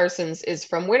 Gram Parsons is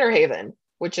from Winter Haven,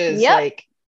 which is Lakeland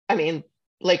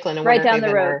and right Winter down Haven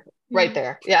the road. are right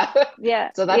there. Yeah. Yeah.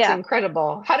 So that's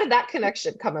incredible. How did that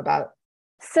connection come about?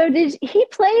 So he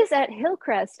plays at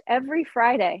Hillcrest every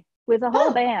Friday with a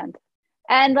whole band.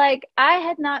 And like, I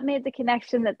had not made the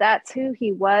connection that that's who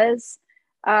he was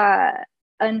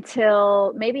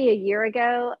until maybe a year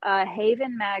ago.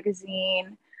 Haven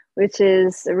Magazine, which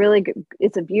is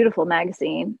it's a beautiful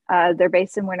magazine. They're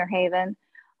based in Winter Haven.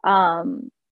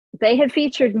 They had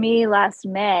featured me last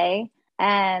May,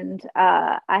 and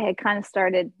I had kind of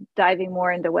started diving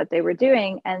more into what they were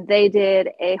doing. And they did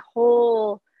a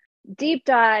whole deep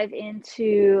dive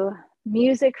into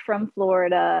music from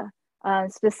Florida,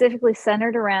 specifically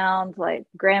centered around like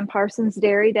Gram Parsons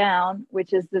Dairy Down,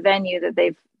 which is the venue that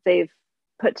they've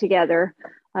put together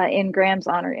in Graham's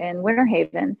honor in Winter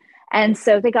Haven. And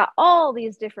so they got all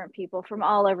these different people from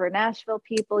all over Nashville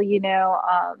people,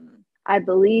 I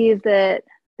believe that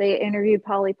they interviewed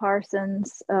Polly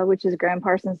Parsons, which is Gram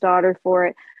Parsons' daughter, for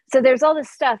it. So there's all this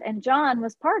stuff. And John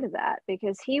was part of that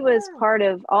because he was part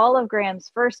of all of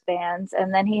Graham's first bands.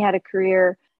 And then he had a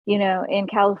career, in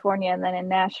California and then in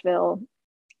Nashville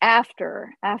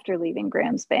after leaving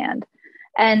Graham's band.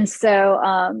 And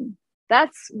so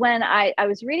that's when I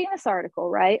was reading this article,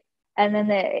 right? And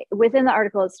then within the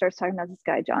article, it starts talking about this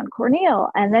guy, John Corneal.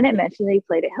 And then it mentioned that he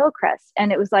played at Hillcrest.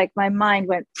 And it was like my mind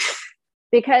went,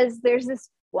 because there's this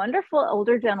wonderful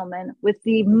older gentleman with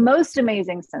the most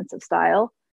amazing sense of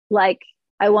style. Like,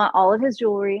 I want all of his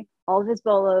jewelry, all of his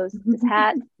bolos, his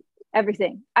hat,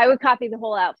 everything. I would copy the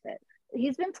whole outfit.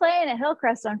 He's been playing at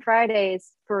Hillcrest on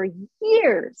Fridays for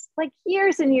years, like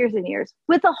years and years and years,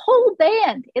 with a whole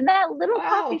band in that little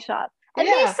coffee shop. And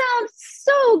they sound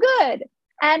so good.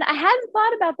 And I hadn't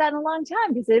thought about that in a long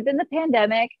time because it had been the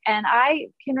pandemic. And I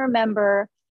can remember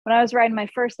when I was writing my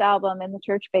first album in the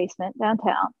church basement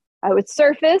downtown, I would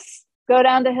surface, go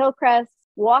down to Hillcrest,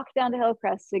 walk down to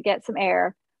Hillcrest to get some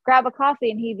air, grab a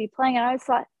coffee, and he'd be playing. And I always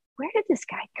thought, where did this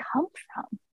guy come from?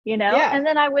 And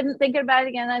then I wouldn't think about it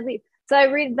again. I'd leave. So I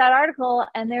read that article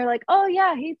and they're like, oh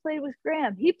yeah, he played with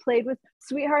Graham. He played with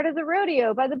Sweetheart of the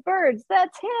Rodeo by the Byrds.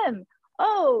 That's him.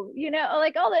 Oh,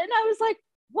 like all that. And I was like,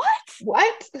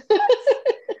 what?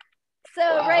 So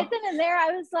right then and there,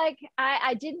 I was like,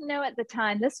 I didn't know at the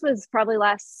time. This was probably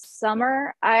last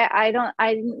summer. I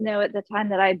didn't know at the time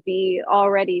that I'd be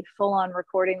already full on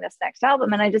recording this next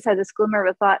album. And I just had this glimmer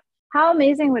of a thought, how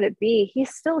amazing would it be?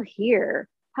 He's still here.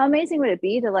 How amazing would it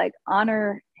be to like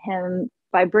honor him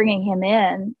by bringing him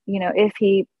in,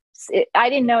 I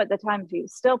didn't know at the time if he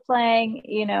was still playing,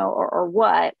 or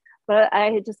what, but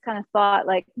I had just kind of thought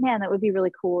like, man, that would be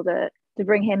really cool to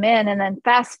bring him in. And then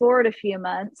fast forward a few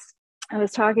months, I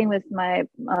was talking with my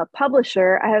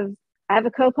publisher. I have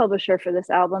a co-publisher for this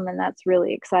album, and that's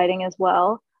really exciting as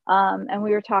well. And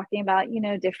we were talking about,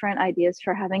 different ideas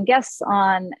for having guests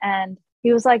on. And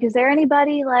he was like, is there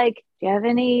anybody like, do you have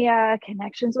any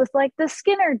connections with like the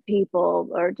Skynyrd people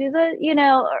or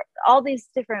or all these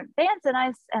different bands? And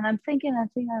I'm thinking, I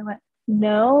went,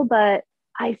 no, but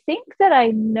I think that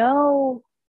I know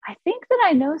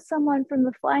someone from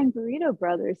the Flying Burrito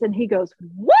Brothers. And he goes,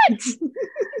 what?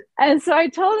 And so I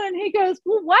told him, and he goes,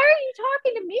 well, why are you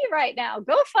talking to me right now?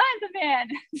 Go find the man.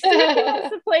 See if he wants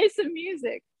to play some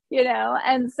music,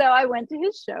 And so I went to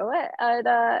his show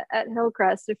at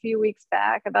Hillcrest a few weeks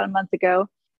back, about a month ago,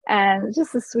 and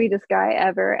just the sweetest guy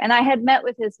ever. And I had met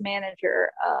with his manager.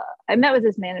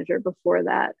 Before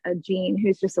that, Gene,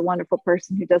 who's just a wonderful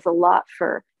person who does a lot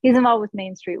he's involved with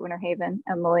Main Street Winter Haven,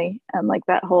 Emily, and like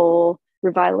that whole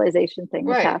revitalization thing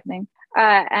that's happening. So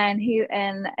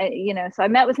I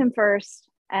met with him first.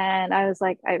 And I was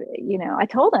like, I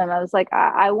told him, I was like,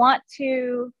 I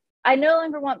no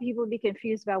longer want people to be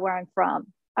confused about where I'm from.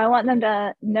 I want them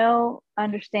to know,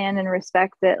 understand, and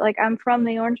respect that, like, I'm from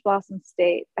the Orange Blossom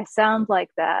State. I sound like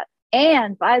that.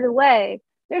 And by the way,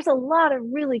 there's a lot of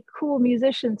really cool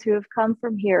musicians who have come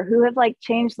from here who have like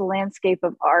changed the landscape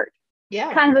of art.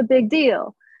 Yeah. Kind of a big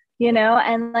deal,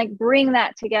 and like bring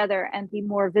that together and be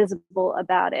more visible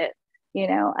about it,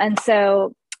 And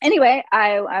so anyway,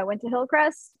 I went to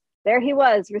Hillcrest. There he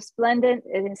was, resplendent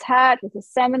in his hat with his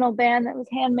Seminole band that was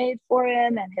handmade for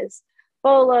him and his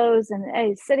bolos, and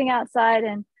he's sitting outside.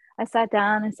 And I sat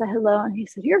down and said hello, and he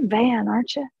said, "You're Van,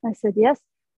 aren't you?" I said, "Yes."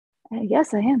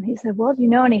 "Yes, I am." He said, "Well, do you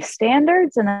know any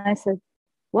standards?" And I said,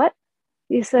 "What?"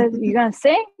 He said, "You gonna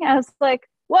sing?" I was like,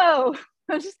 "Whoa."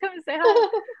 I was just coming to say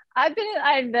hi.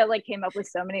 I like came up with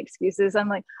so many excuses. I'm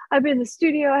like, "I've been in the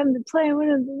studio, I haven't been playing,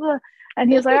 blah, blah, blah." And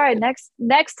he was like, "All right,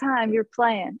 next time you're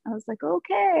playing." I was like,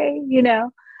 "Okay,"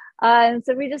 and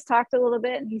so we just talked a little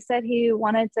bit, and he said he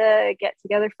wanted to get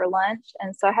together for lunch.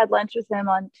 And so I had lunch with him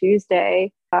on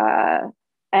Tuesday,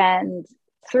 and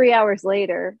 3 hours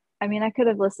later, I mean, I could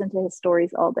have listened to his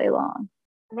stories all day long.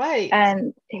 Right.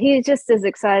 And he's just as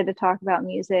excited to talk about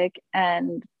music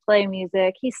and play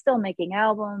music. He's still making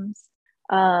albums.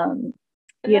 So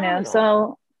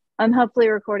I'm hopefully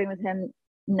recording with him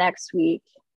next week.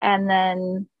 And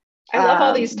then I love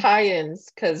all these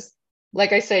tie-ins because,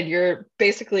 like I said, you're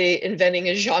basically inventing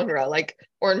a genre, like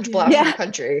Orange Blossom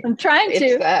Country. I'm trying to.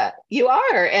 It's that you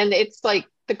are, and it's like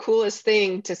the coolest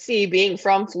thing to see, being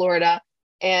from Florida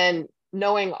and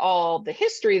knowing all the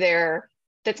history there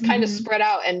that's kind of spread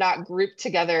out and not grouped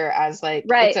together as like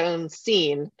its own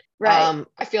scene. Right.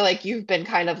 I feel like you've been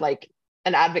kind of like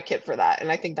an advocate for that,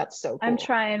 and I think that's so cool. I'm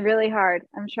trying really hard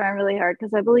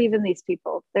because I believe in these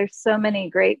people. There's so many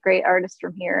great artists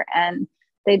from here, and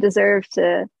they deserve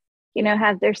to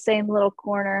have their same little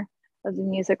corner of the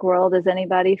music world as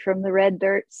anybody from the red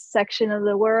dirt section of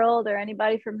the world or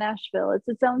anybody from Nashville. It's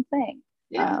its own thing.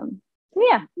 I'm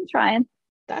trying.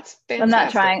 That's fantastic. I'm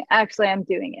not trying. Actually, I'm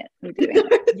doing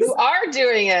it. You are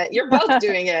doing it. You're both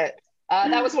doing it.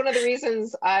 That was one of the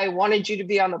reasons I wanted you to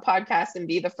be on the podcast and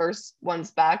be the first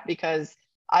ones back, because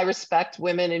I respect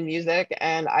women in music.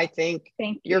 And I think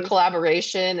your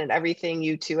collaboration and everything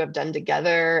you two have done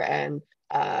together, and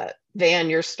Van,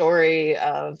 your story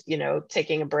of,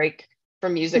 taking a break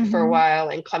from music for a while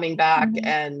and coming back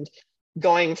and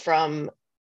going from,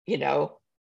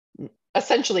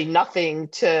 essentially nothing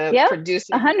to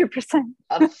producing 100%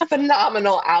 a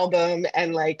phenomenal album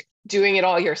and like doing it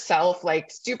all yourself,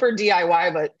 like super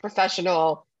DIY, but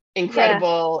professional,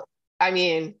 incredible. I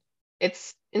mean,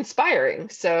 it's inspiring.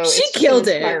 So she it's killed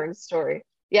an inspiring story.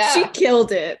 Yeah. She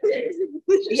killed it.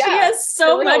 She has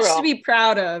so much to be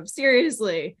proud of.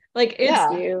 Seriously. Like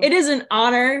it is an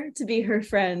honor to be her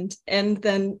friend, and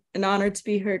then an honor to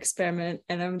be her experiment.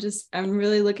 And I'm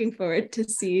really looking forward to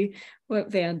see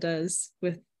what Van does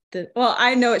with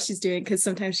I know what she's doing because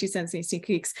sometimes she sends me sneak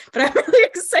peeks, but I'm really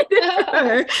excited for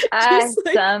her.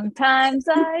 Sometimes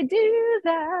I do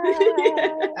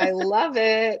that. I love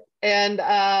it. And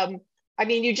I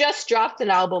mean, you just dropped an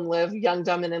album, Liv, Young,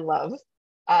 Dumb, and in Love,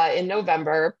 in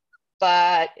November,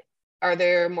 but are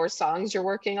there more songs you're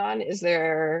working on? Is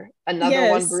there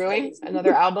another one brewing,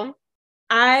 another album?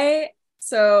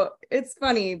 So it's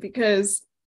funny because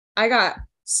I got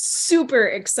super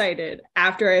excited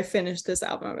after I finished this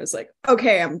album. I was like,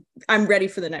 okay, I'm ready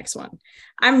for the next one.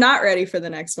 I'm not ready for the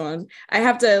next one. I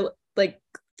have to like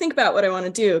think about what I want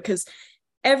to do, because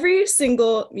every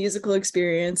single musical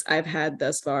experience I've had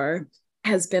thus far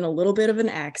has been a little bit of an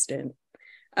accident,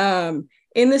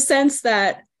 in the sense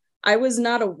that I was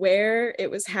not aware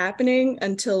it was happening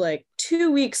until like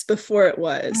 2 weeks before it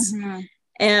was.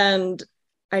 And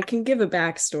I can give a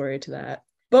backstory to that.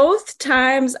 Both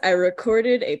times I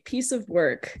recorded a piece of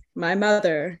work, my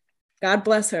mother, God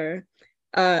bless her,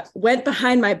 went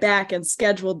behind my back and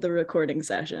scheduled the recording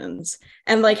sessions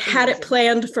and like had it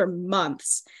planned for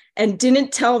months and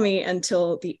didn't tell me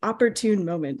until the opportune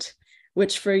moment,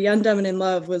 which for Young, Dumb, and in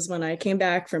Love was when I came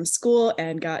back from school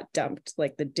and got dumped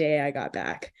like the day I got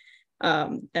back.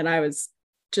 And I was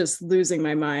just losing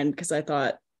my mind because I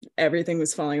thought everything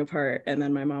was falling apart. And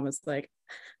then my mom was like,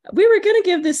 we were going to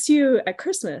give this to you at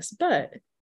Christmas, but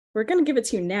we're going to give it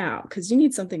to you now because you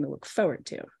need something to look forward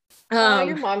to.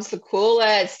 Your mom's the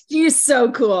coolest. She's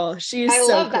so cool. I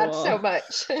love that so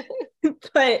much.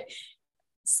 But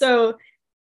so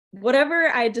whatever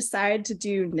I decide to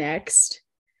do next,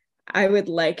 I would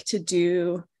like to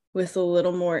do with a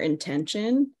little more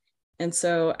intention. And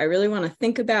so I really want to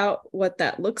think about what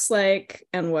that looks like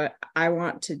and what I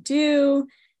want to do.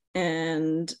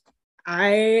 And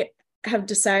I have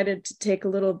decided to take a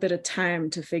little bit of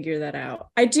time to figure that out.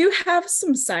 I do have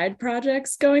some side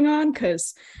projects going on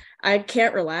because I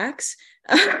can't relax.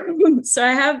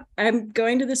 So I'm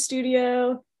going to the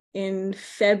studio in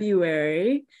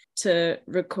February to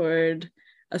record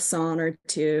a song or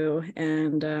two.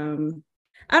 And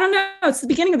I don't know, it's the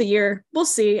beginning of the year. We'll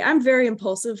see. I'm very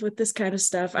impulsive with this kind of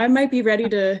stuff. I might be ready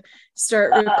to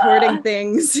start recording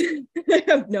things. I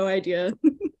have no idea.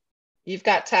 You've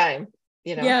got time,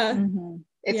 Yeah.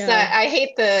 It's not, I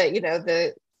hate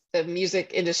the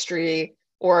music industry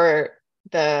or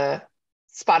the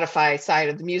Spotify side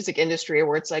of the music industry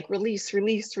where it's like release.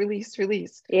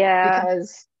 Yeah.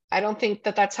 Because I don't think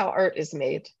that that's how art is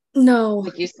made. No.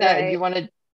 Like you said, Right. you want to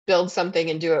build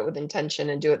something and do it with intention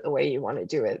and do it the way you want to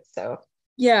do it. So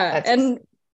yeah. And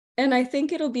I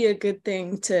think it'll be a good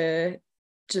thing to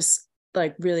just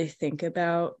like really think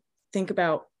about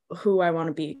who I want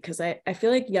to be, because I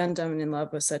feel like Young, Dumb, and in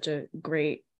Love was such a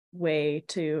great way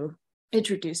to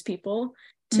introduce people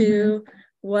to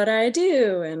what I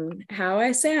do and how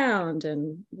I sound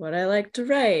and what I like to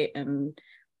write and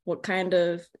what kind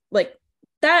of, like,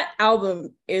 that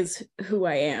album is who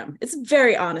I am. It's a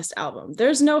very honest album.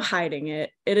 There's no hiding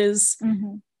it. It is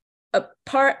a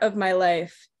part of my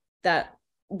life that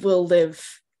will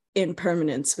live in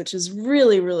permanence, which is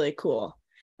really, really cool.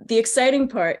 The exciting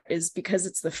part is because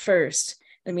it's the first,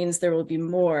 that means there will be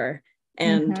more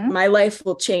and my life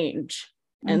will change.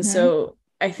 And so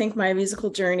I think my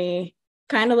musical journey,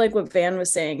 kind of like what Van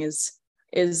was saying, is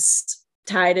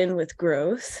tied in with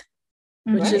growth,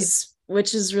 which is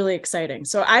really exciting.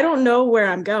 So I don't know where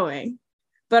I'm going,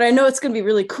 but I know it's going to be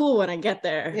really cool when I get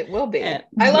there. It will be.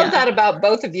 I love that about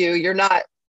both of you. You're not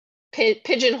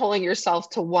pigeonholing yourself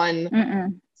to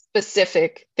one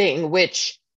specific thing,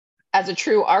 which as a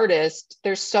true artist,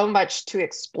 there's so much to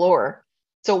explore.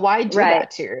 So why do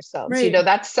that to yourselves? Right.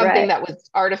 That's something that was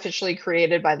artificially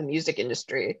created by the music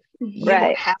industry. You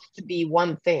don't have to be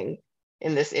one thing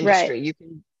in this industry. You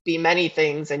can be many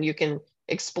things and you can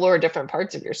explore different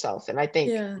parts of yourself. And I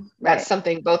think that's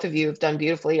something both of you have done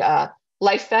beautifully.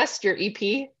 Life Fest, your EP,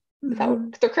 is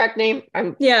that the correct name?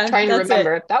 I'm trying to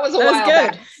remember. It. That was a while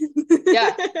back.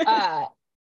 Yeah.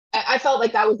 I felt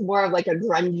like that was more of like a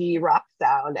grungy rock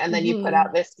sound. And then you put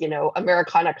out this,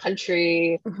 Americana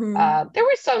country. There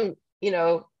were some,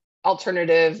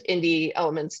 alternative indie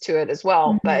elements to it as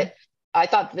well. But I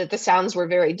thought that the sounds were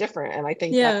very different. And I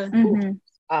think that's cool.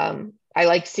 I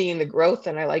like seeing the growth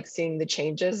and I like seeing the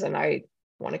changes, and I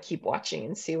want to keep watching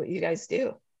and see what you guys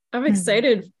do. I'm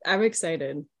excited.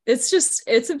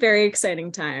 It's a very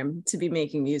exciting time to be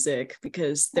making music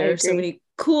because there are so many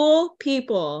cool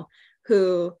people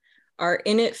who are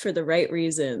in it for the right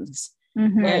reasons.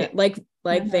 And like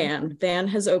Van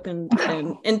has opened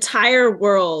an entire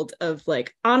world of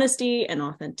like honesty and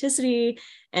authenticity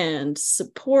and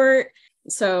support.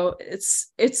 So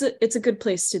it's a good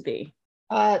place to be.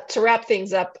 To wrap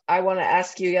things up, I want to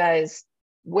ask you guys,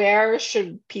 where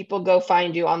should people go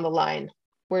find you on the line?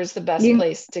 Where's the best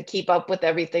place to keep up with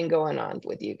everything going on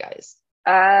with you guys?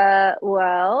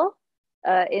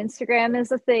 Instagram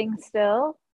is a thing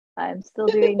still. I'm still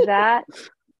doing that.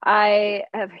 I've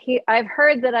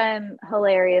heard that I'm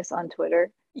hilarious on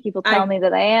Twitter. People tell me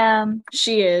that I am.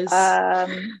 She is. So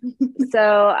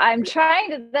I'm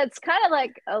trying to, that's kind of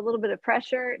like a little bit of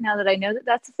pressure now that I know that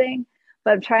that's a thing,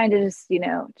 but I'm trying to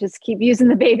just keep using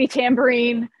the baby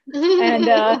tambourine and,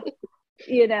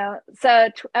 so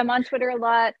I'm on Twitter a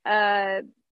lot,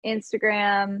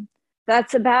 Instagram.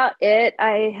 That's about it.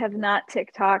 I have not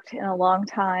TikToked in a long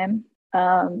time.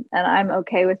 And I'm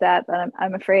okay with that, but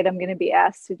I'm afraid I'm going to be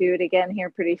asked to do it again here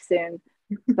pretty soon.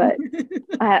 But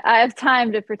I have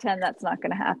time to pretend that's not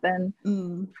going to happen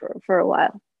for a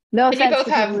while. No offense. And you both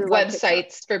have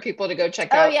websites for people to go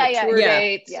check out tour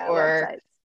dates or websites.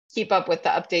 Keep up with the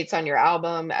updates on your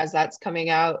album as that's coming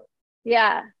out.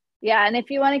 Yeah. And if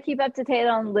you want to keep up to date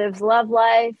on Liv's Love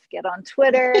Life, get on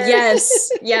Twitter. Yes.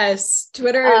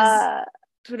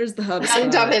 Twitter's the hub. Young,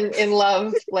 Dumb, and in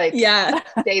Love, like day to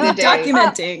day.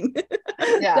 Documenting.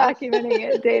 Documenting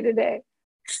it day to day.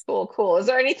 Cool. Is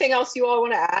there anything else you all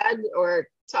want to add or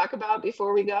talk about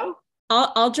before we go?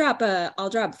 I'll drop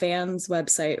Van's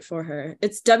website for her.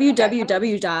 It's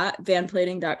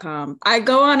www.vanplating.com. I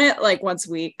go on it like once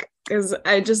a week because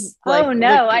I just I need to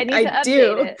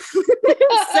update it.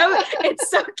 It's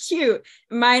so cute.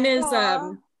 Mine is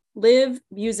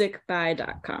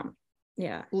livemusicby.com.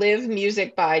 Yeah.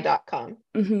 livemusicby.com.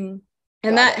 And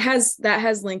that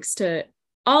has links to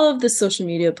all of the social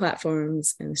media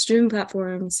platforms and streaming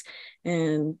platforms,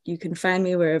 and you can find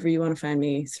me wherever you want to find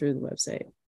me through the website.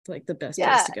 like the best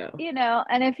place to go. You know,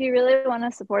 and if you really want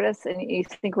to support us and you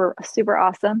think we're super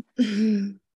awesome,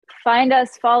 find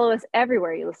us, follow us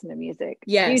everywhere you listen to music.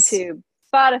 Yes. YouTube,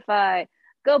 Spotify,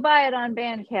 go buy it on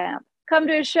Bandcamp, come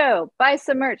to a show, buy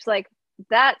some merch. Like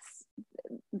that's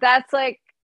like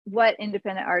what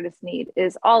independent artists need,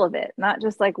 is all of it, not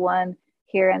just like one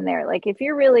here and there. Like if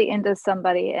you're really into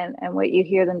somebody and what you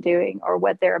hear them doing or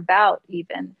what they're about,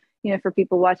 even, you know, for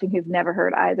people watching who've never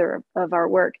heard either of our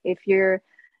work, if you're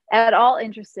at all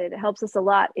interested, it helps us a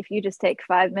lot if you just take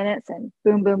 5 minutes and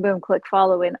boom, boom, boom, click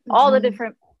follow in all the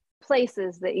different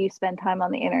places that you spend time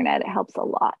on the internet. It helps a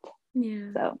lot.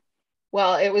 Yeah. So,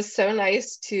 well, it was so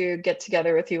nice to get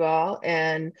together with you all,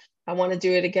 and I want to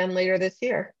do it again later this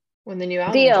year when the new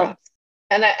album drops.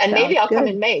 And maybe I'll come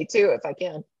in May too if I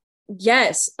can.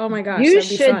 Yes. Oh my gosh. You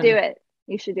should do it.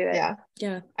 You should do it. Yeah.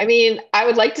 Yeah. I mean, I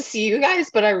would like to see you guys,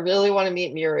 but I really want to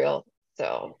meet Muriel.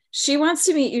 So she wants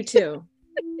to meet you too.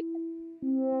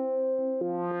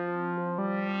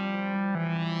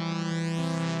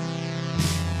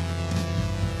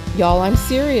 Y'all, I'm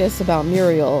serious about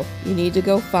Muriel. You need to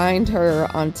go find her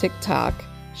on TikTok.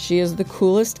 She is the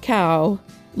coolest cow.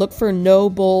 Look for No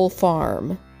Bull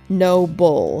Farm. No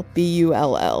Bull,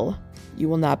 Bull. You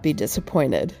will not be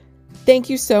disappointed. Thank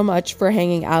you so much for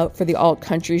hanging out for the Alt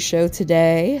Country Show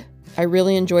today. I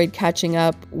really enjoyed catching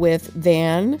up with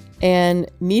Van and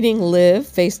meeting Liv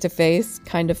face-to-face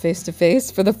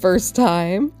for the first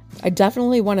time. I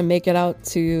definitely want to make it out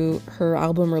to her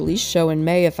album release show in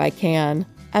May if I can.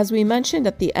 As we mentioned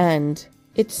at the end,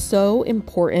 it's so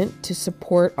important to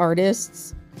support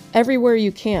artists everywhere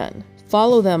you can.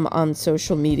 Follow them on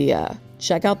social media.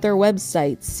 Check out their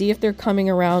websites. See if they're coming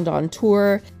around on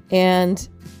tour. And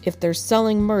if they're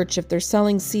selling merch, if they're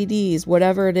selling CDs,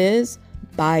 whatever it is,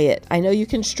 buy it. I know you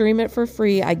can stream it for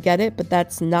free. I get it, but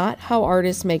that's not how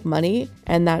artists make money.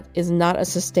 And that is not a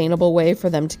sustainable way for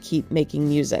them to keep making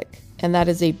music. And that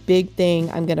is a big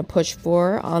thing I'm going to push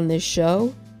for on this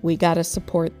show. We got to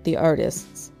support the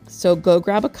artists. So go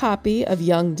grab a copy of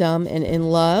Young, Dumb, and In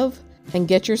Love and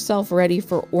get yourself ready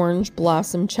for Orange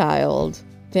Blossom Child.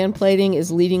 Van Plating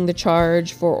is leading the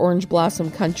charge for Orange Blossom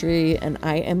Country, and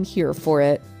I am here for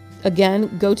it.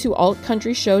 Again, go to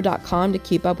altcountryshow.com to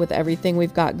keep up with everything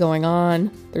we've got going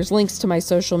on. There's links to my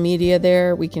social media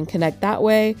there. We can connect that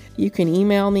way. You can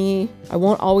email me. I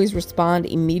won't always respond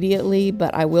immediately,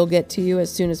 but I will get to you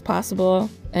as soon as possible.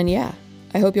 And yeah,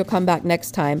 I hope you'll come back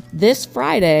next time. This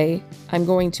Friday, I'm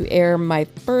going to air my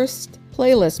first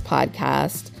playlist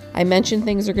podcast. I mentioned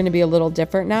things are going to be a little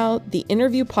different now. The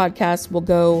interview podcast will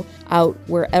go out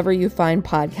wherever you find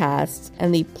podcasts,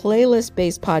 and the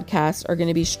playlist-based podcasts are going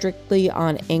to be strictly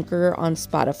on Anchor on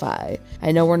Spotify.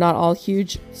 I know we're not all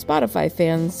huge Spotify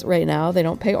fans right now. They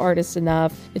don't pay artists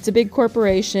enough. It's a big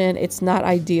corporation. It's not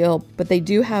ideal, but they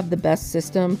do have the best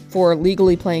system for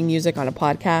legally playing music on a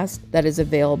podcast that is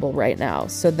available right now.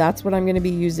 So that's what I'm going to be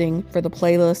using for the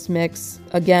playlist mix.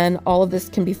 Again, all of this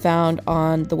can be found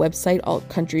on the website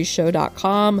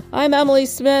altcountryshow.com. I'm Emily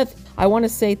Smith. I want to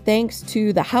say thanks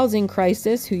to The Housing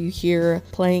Crisis, who you hear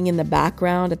playing in the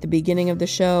background at the beginning of the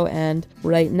show. And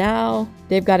right now,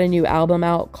 they've got a new album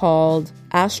out called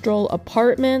Astral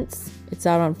Apartments. It's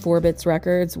out on 4Bits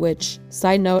Records, which,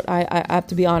 side note, I have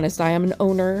to be honest, I am an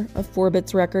owner of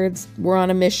 4Bits Records. We're on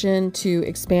a mission to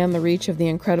expand the reach of the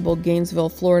incredible Gainesville,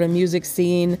 Florida music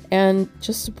scene and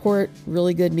just support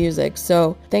really good music.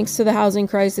 So thanks to The Housing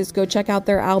Crisis. Go check out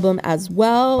their album as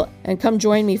well. And come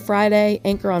join me Friday,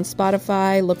 Anchor on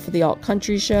Spotify. Look for the Alt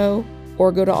Country Show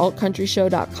or go to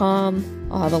altcountryshow.com.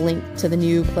 I'll have a link to the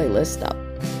new playlist up.